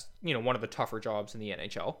 Granted, that's one of the tougher jobs in the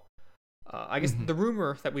NHL. I guess the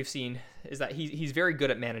rumor that we've seen is that he's very good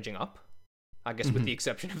at managing up. I guess with the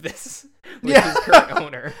exception of this, with his current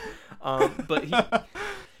owner. But he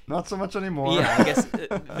not so much anymore. Yeah, I guess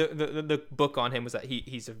the book on him was that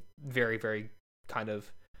he's a very, very kind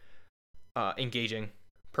of engaging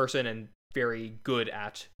person and very good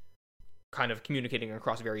at kind of communicating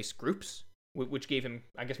across various groups, which gave him,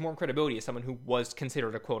 I guess, more credibility as someone who was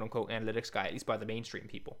considered a quote-unquote analytics guy, at least by the mainstream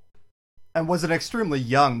people. And was an extremely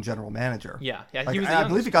young general manager. Yeah. Like, I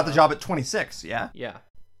believe he got the job at 26, yeah?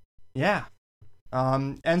 Yeah.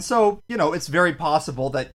 And so, it's very possible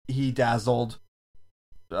that he dazzled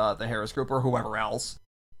the Harris Group or whoever else,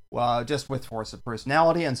 just with force of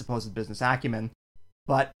personality and supposed business acumen.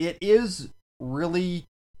 But it is really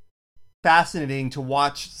fascinating to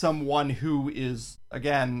watch someone who is,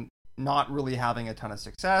 again, not really having a ton of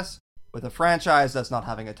success with a franchise that's not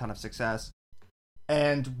having a ton of success,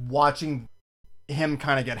 and watching him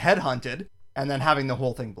kind of get headhunted and then having the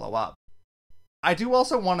whole thing blow up. I do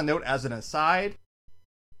also want to note as an aside,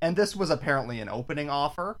 and this was apparently an opening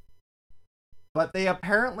offer, but they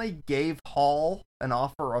apparently gave Hall an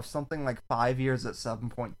offer of something like 5 years at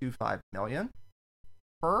 $7.25 million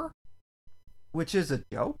per, which is a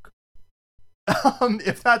joke.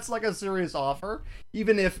 If that's like a serious offer,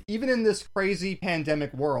 even in this crazy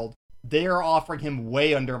pandemic world, they are offering him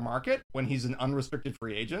way under market when he's an unrestricted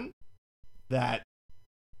free agent, that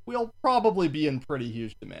will probably be in pretty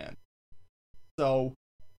huge demand. So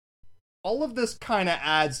all of this kind of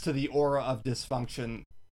adds to the aura of dysfunction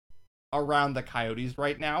around the Coyotes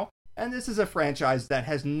right now. And this is a franchise that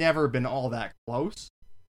has never been all that close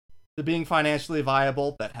to being financially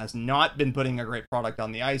viable, that has not been putting a great product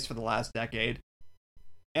on the ice for the last decade,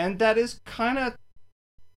 and that is kind of,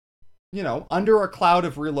 under a cloud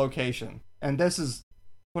of relocation. And this is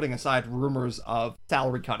putting aside rumors of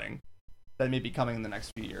salary cutting that may be coming in the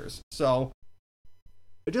next few years. So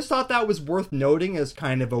I just thought that was worth noting as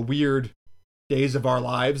kind of a weird days of our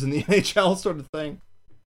lives in the NHL sort of thing.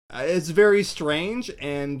 It's very strange,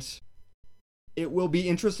 and it will be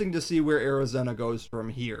interesting to see where Arizona goes from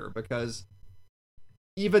here, because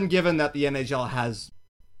even given that the NHL has,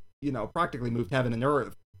 practically moved heaven and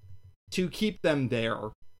earth to keep them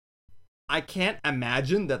there, I can't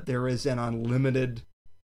imagine that there is an unlimited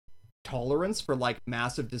tolerance for like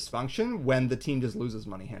massive dysfunction when the team just loses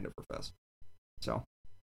money hand over fist. So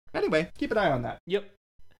anyway, keep an eye on that. Yep.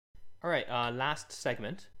 All right, last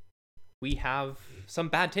segment. We have some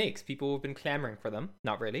bad takes. People have been clamoring for them.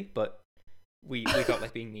 Not really, but we felt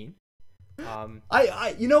like being mean.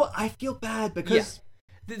 I feel bad because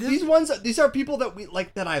these are people that we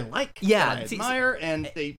like, that I like, that I admire,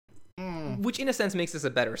 and they which in a sense makes this a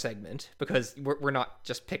better segment, because we're not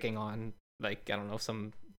just picking on, like, I don't know,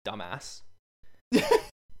 some dumbass.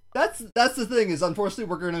 That's the thing, is unfortunately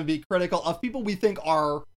we're going to be critical of people we think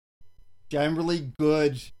are generally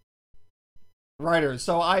good writers.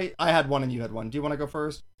 So I had one and you had one. Do you want to go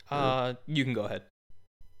first? You can go ahead.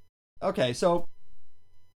 Okay, so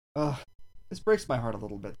this breaks my heart a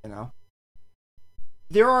little bit,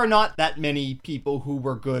 There are not that many people who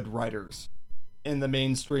were good writers in the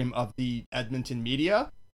mainstream of the Edmonton media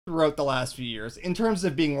throughout the last few years, in terms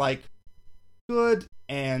of being like good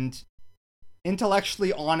and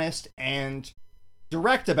intellectually honest and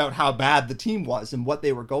direct about how bad the team was and what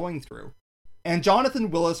they were going through. And Jonathan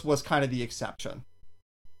Willis was kind of the exception.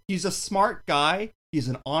 He's a smart guy. He's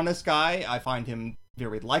an honest guy. I find him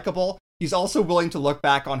very likable. He's also willing to look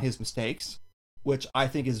back on his mistakes, which I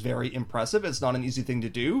think is very impressive. It's not an easy thing to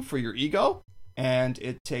do for your ego, and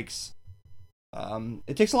it takes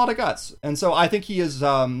a lot of guts. And so I think he is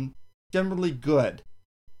generally good.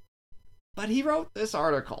 But he wrote this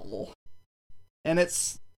article, and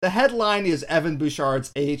the headline is Evan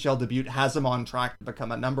Bouchard's AHL debut has him on track to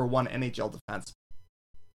become a number one NHL defenseman.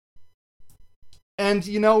 And,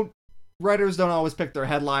 writers don't always pick their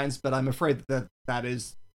headlines, but I'm afraid that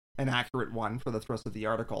is an accurate one for the thrust of the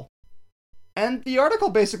article. And the article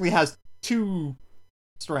basically has two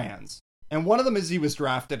strands. And one of them is he was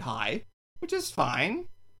drafted high, which is fine.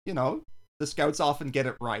 The scouts often get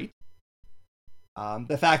it right.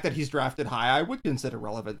 The fact that he's drafted high, I would consider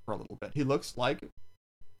relevant for a little bit. He looks like,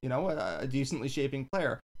 a decently shaping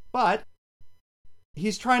player. But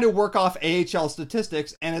he's trying to work off AHL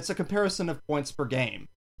statistics, and it's a comparison of points per game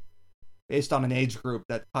based on an age group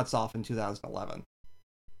that cuts off in 2011.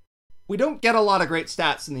 We don't get a lot of great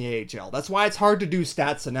stats in the AHL. That's why it's hard to do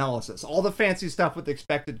stats analysis. All the fancy stuff with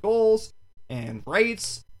expected goals and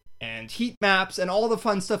rates and heat maps and all the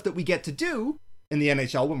fun stuff that we get to do in the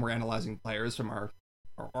NHL when we're analyzing players from our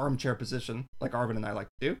armchair position, like Arvin and I like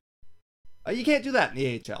to do. You can't do that in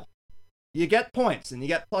the AHL. You get points, and you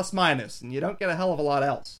get plus minus, and you don't get a hell of a lot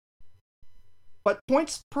else. But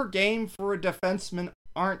points per game for a defenseman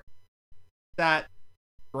aren't that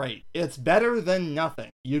great. It's better than nothing.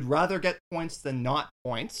 You'd rather get points than not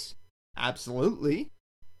points. Absolutely.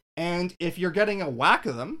 And if you're getting a whack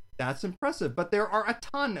of them, that's impressive. But there are a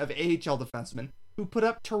ton of AHL defensemen who put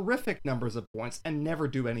up terrific numbers of points and never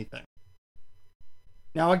do anything.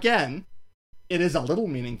 Now again, it is a little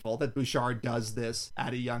meaningful that Bouchard does this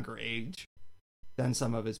at a younger age than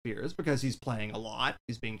some of his peers, because he's playing a lot.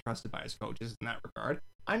 He's being trusted by his coaches in that regard.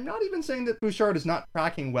 I'm not even saying that Bouchard is not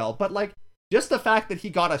tracking well, but just the fact that he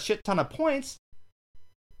got a shit ton of points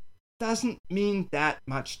doesn't mean that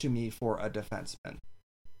much to me for a defenseman.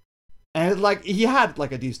 And he had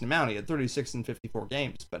a decent amount. He had 36 in 54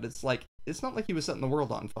 games, but it's not like he was setting the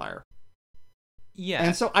world on fire. Yeah.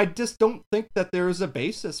 And so I just don't think that there is a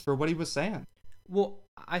basis for what he was saying. Well,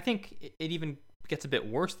 I think it even gets a bit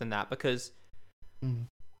worse than that, because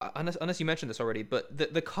unless you mentioned this already, but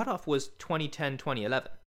the cutoff was 2010,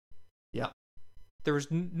 2011. Yeah. There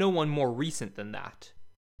was no one more recent than that.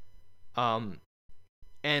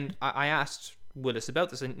 And I asked Willis about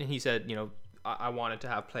this, and he said, I wanted to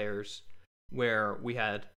have players where we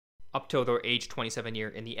had up till their age 27 year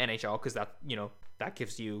in the NHL, because that, that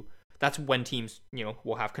gives you, that's when teams,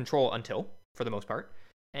 will have control until, for the most part,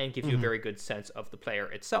 and gives you a very good sense of the player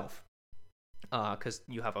itself, because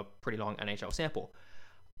you have a pretty long NHL sample.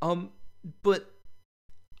 But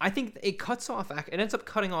I think it ends up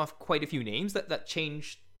cutting off quite a few names that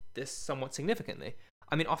change this somewhat significantly.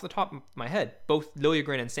 I mean, off the top of my head, both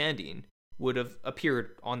Liljegren and Sandin would have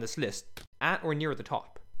appeared on this list at or near the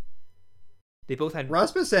top. They both had...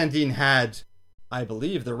 Rasmus Sandin had, I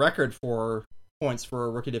believe, the record for points for a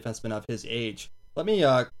rookie defenseman of his age. Let me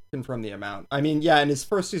confirm the amount. I mean, yeah, in his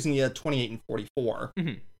first season, he had 28 and 44,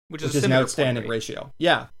 which is an outstanding ratio.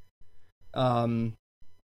 Yeah.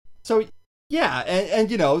 So, yeah, and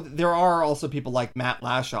there are also people like Matt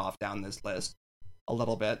Lashoff down this list a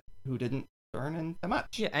little bit who didn't turn into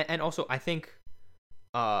much. Yeah, and also I think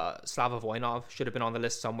Slava Voinov should have been on the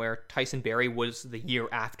list somewhere. Tyson Barrie was the year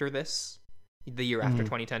after this, the year after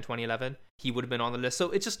 2010, 2011. He would have been on the list.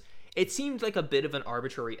 So it seemed like a bit of an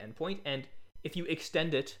arbitrary endpoint, and if you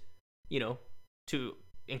extend it, to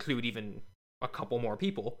include even a couple more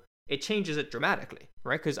people, it changes it dramatically,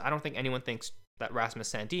 right? Because I don't think anyone thinks that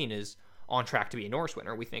Rasmus Sandin is on track to be a Norris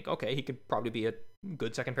winner. We think, okay, he could probably be a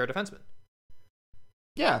good second pair defenseman.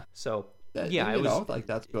 Yeah. So, yeah, it was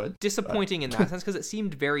that's good. Disappointing in that sense, because it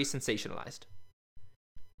seemed very sensationalized.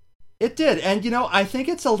 It did, and I think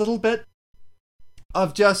it's a little bit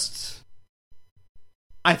of just...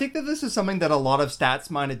 I think that this is something that a lot of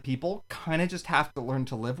stats-minded people kind of just have to learn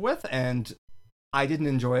to live with, and I didn't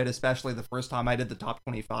enjoy it, especially the first time I did the top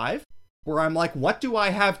 25, where I'm like, what do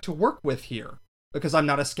I have to work with here? Because I'm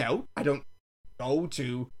not a scout. I don't go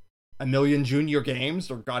to a million junior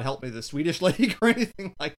games, or God help me, the Swedish League, or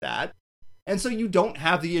anything like that. And so you don't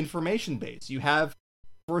have the information base. You have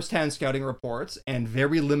first-hand scouting reports and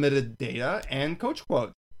very limited data and coach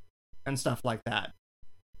quotes and stuff like that.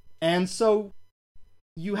 And so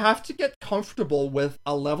you have to get comfortable with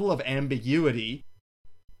a level of ambiguity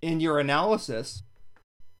in your analysis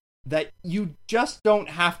that you just don't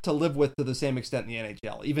have to live with to the same extent in the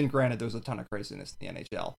NHL. Even granted, there's a ton of craziness in the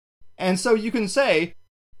NHL. And so you can say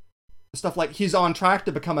stuff like, he's on track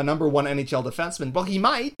to become a number 1 NHL defenseman. Well, he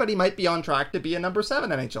might, but he might be on track to be a number 7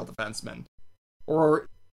 NHL defenseman. Or,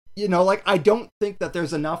 I don't think that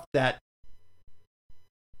there's enough that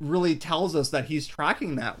really tells us that he's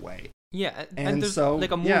tracking that way. Yeah, and there's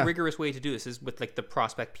a more rigorous way to do this is with the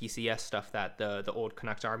prospect PCS stuff that the old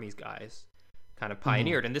Canucks Armies guys kind of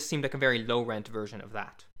pioneered, and this seemed like a very low rent version of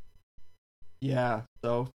that. Yeah,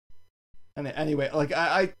 so and anyway,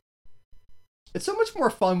 I it's so much more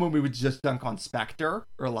fun when we would just dunk on Spectre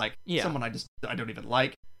or someone I don't even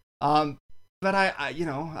like. But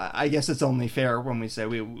I guess it's only fair when we say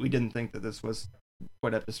we didn't think that this was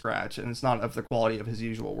quite up to scratch, and it's not of the quality of his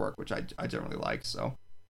usual work, which I generally like. So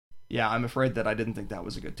yeah, I'm afraid that I didn't think that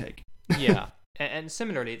was a good take. Yeah. And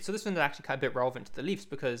similarly, so this one's actually kind of a bit relevant to the Leafs,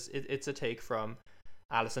 because it's a take from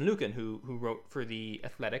Alison Lucan, who wrote for The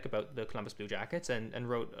Athletic about the Columbus Blue Jackets and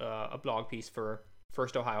wrote a blog piece for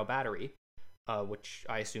First Ohio Battery, which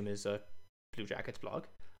I assume is a Blue Jackets blog,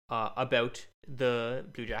 about the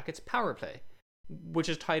Blue Jackets power play, which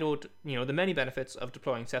is titled, The Many Benefits of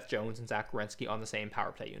Deploying Seth Jones and Zach Werenski on the Same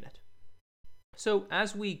Power Play Unit. So,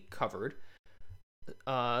 as we covered,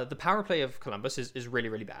 the power play of Columbus is really,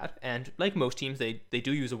 really bad, and like most teams, they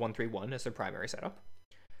do use a 1-3-1 as their primary setup.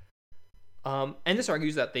 And this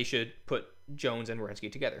argues that they should put Jones and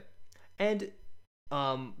Werenski together. And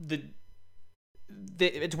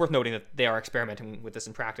it's worth noting that they are experimenting with this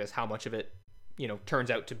in practice. How much of it,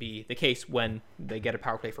 turns out to be the case when they get a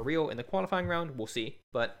power play for real in the qualifying round, we'll see.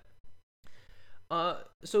 But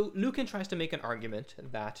so Lucan tries to make an argument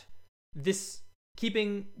that this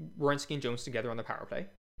keeping Werenski and Jones together on the power play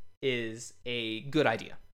is a good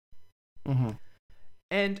idea.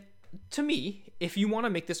 And to me, if you want to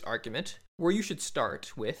make this argument, where you should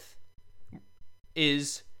start with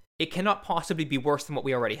is it cannot possibly be worse than what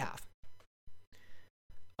we already have.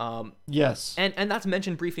 Yes. And that's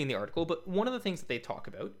mentioned briefly in the article, but one of the things that they talk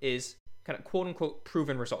about is kind of quote-unquote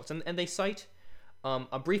proven results. And they cite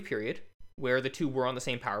a brief period where the two were on the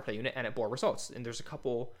same power play unit and it bore results. And there's a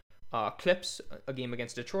couple clips, a game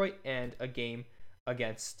against Detroit and a game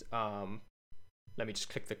against, let me just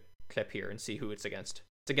click the clip here and see who it's against.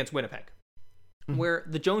 It's against Winnipeg, where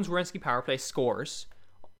the Jones-Werenski power play scores,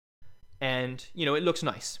 and, it looks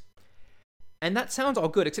nice. And that sounds all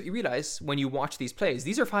good, except you realize when you watch these plays,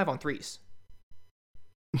 these are 5-on-3s.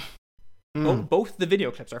 Both the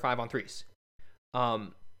video clips are 5-on-3s.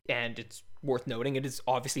 And it's worth noting, it is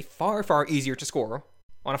obviously far, far easier to score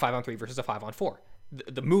on a 5-on-3 versus a 5-on-4.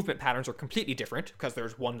 The movement patterns are completely different because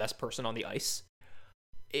there's one less person on the ice.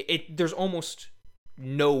 there's almost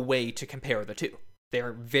no way to compare the two. They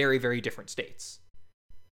are very, very different states.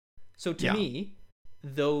 So to me,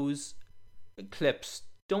 those clips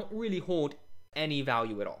don't really hold any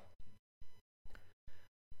value at all.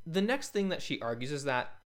 The next thing that she argues is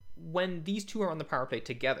that when these two are on the power play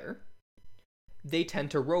together, they tend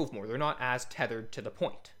to rove more. They're not as tethered to the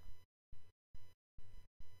point.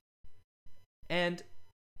 And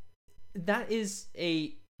that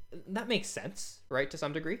makes sense, right, to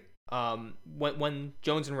some degree. When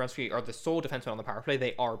Jones and Werenski are the sole defensemen on the power play,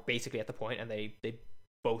 they are basically at the point, and they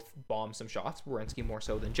both bomb some shots. Werenski more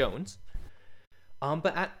so than Jones.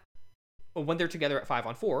 But when they're together at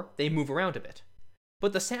 5-on-4, they move around a bit.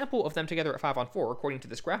 But the sample of them together at 5-on-4, according to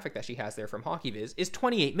this graphic that she has there from HockeyViz, is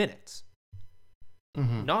 28 minutes.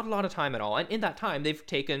 Mm-hmm. Not a lot of time at all. And in that time, they've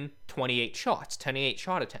taken 28 shots, 28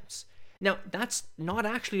 shot attempts. Now, that's not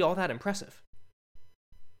actually all that impressive.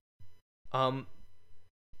 The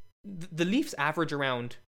Leafs average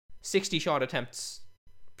around 60 shot attempts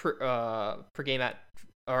per game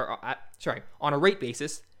on a rate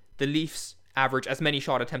basis. The Leafs average as many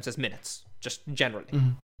shot attempts as minutes, just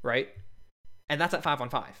generally, right? And that's at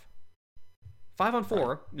 5-on-5. 5-on-4,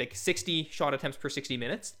 right. Like 60 shot attempts per 60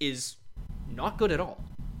 minutes is not good at all.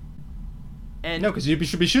 And no, because you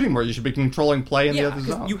should be shooting more. You should be controlling play in the other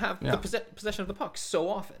zone. You have the possession of the puck so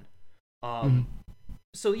often.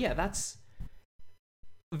 So yeah, that's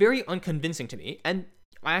very unconvincing to me. And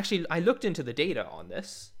I looked into the data on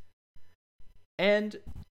this, and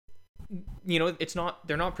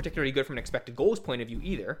they're not particularly good from an expected goals point of view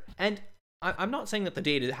either. And I'm not saying that the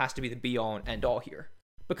data has to be the be all and end all here,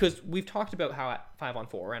 because we've talked about how at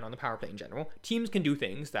 5-on-4 and on the power play in general, teams can do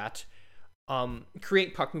things that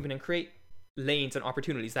create puck movement and create lanes and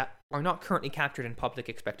opportunities that are not currently captured in public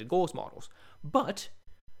expected goals models. But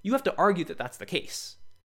you have to argue that that's the case,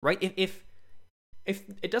 right? If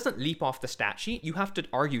it doesn't leap off the stat sheet, you have to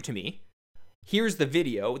argue to me, here's the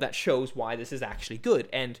video that shows why this is actually good,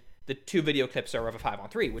 and the two video clips are of a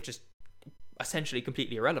 5-on-3, which is essentially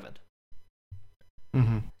completely irrelevant.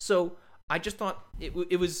 So I just thought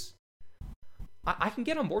it was... I can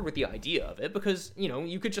get on board with the idea of it, because,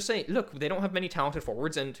 you could just say, look, they don't have many talented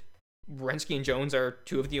forwards, and Werenski and Jones are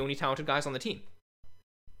two of the only talented guys on the team.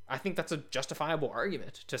 I think that's a justifiable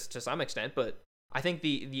argument to some extent, but I think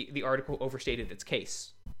the article overstated its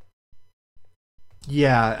case.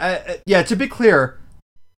 Yeah, to be clear,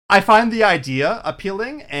 I find the idea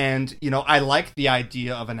appealing, and, I like the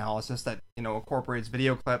idea of analysis that, incorporates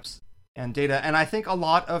video clips and data, and I think a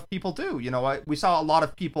lot of people do. We saw a lot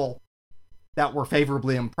of people that were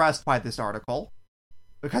favorably impressed by this article,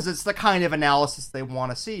 because it's the kind of analysis they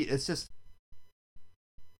want to see. It's just,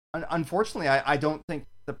 unfortunately, I don't think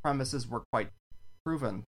the premises were quite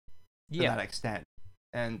proven to that extent.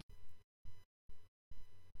 And,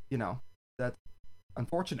 that's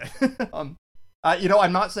unfortunate.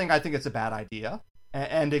 I'm not saying I think it's a bad idea.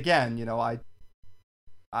 And again,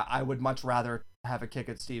 I would much rather have a kick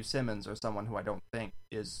at Steve Simmons or someone who I don't think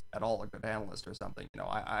is at all a good analyst or something.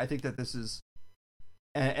 I think that this is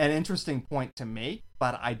an interesting point to make,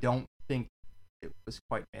 but I don't think it was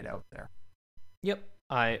quite made out there. Yep.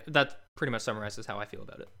 That pretty much summarizes how I feel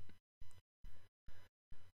about it.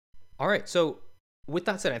 All right. So with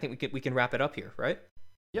that said, I think we can wrap it up here, right?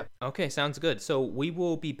 Yep. Okay. Sounds good. So we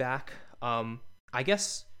will be back. I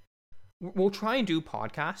guess we'll try and do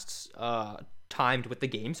podcasts, timed with the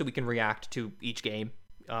game, so we can react to each game,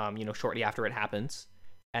 shortly after it happens,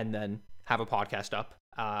 and then have a podcast up.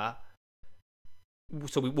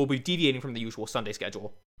 So we will be deviating from the usual Sunday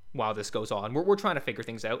schedule while this goes on. We're trying to figure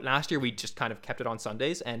things out. Last year we just kind of kept it on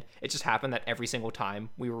Sundays, and it just happened that every single time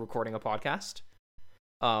we were recording a podcast,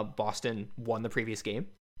 Boston won the previous game.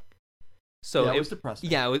 So it was depressing.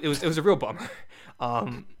 Yeah, it was a real bummer.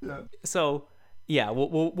 So yeah,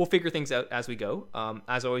 we'll figure things out as we go.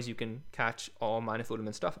 As always, you can catch all mine and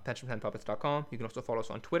Fuleman stuff at pensionplanpuppets.com. You can also follow us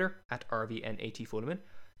on Twitter at RVNATFuleman.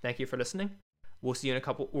 Thank you for listening. We'll see you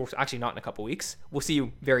not in a couple weeks. We'll see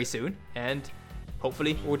you very soon, and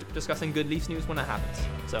hopefully we're discussing good Leafs news when that happens.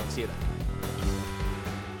 So see you then.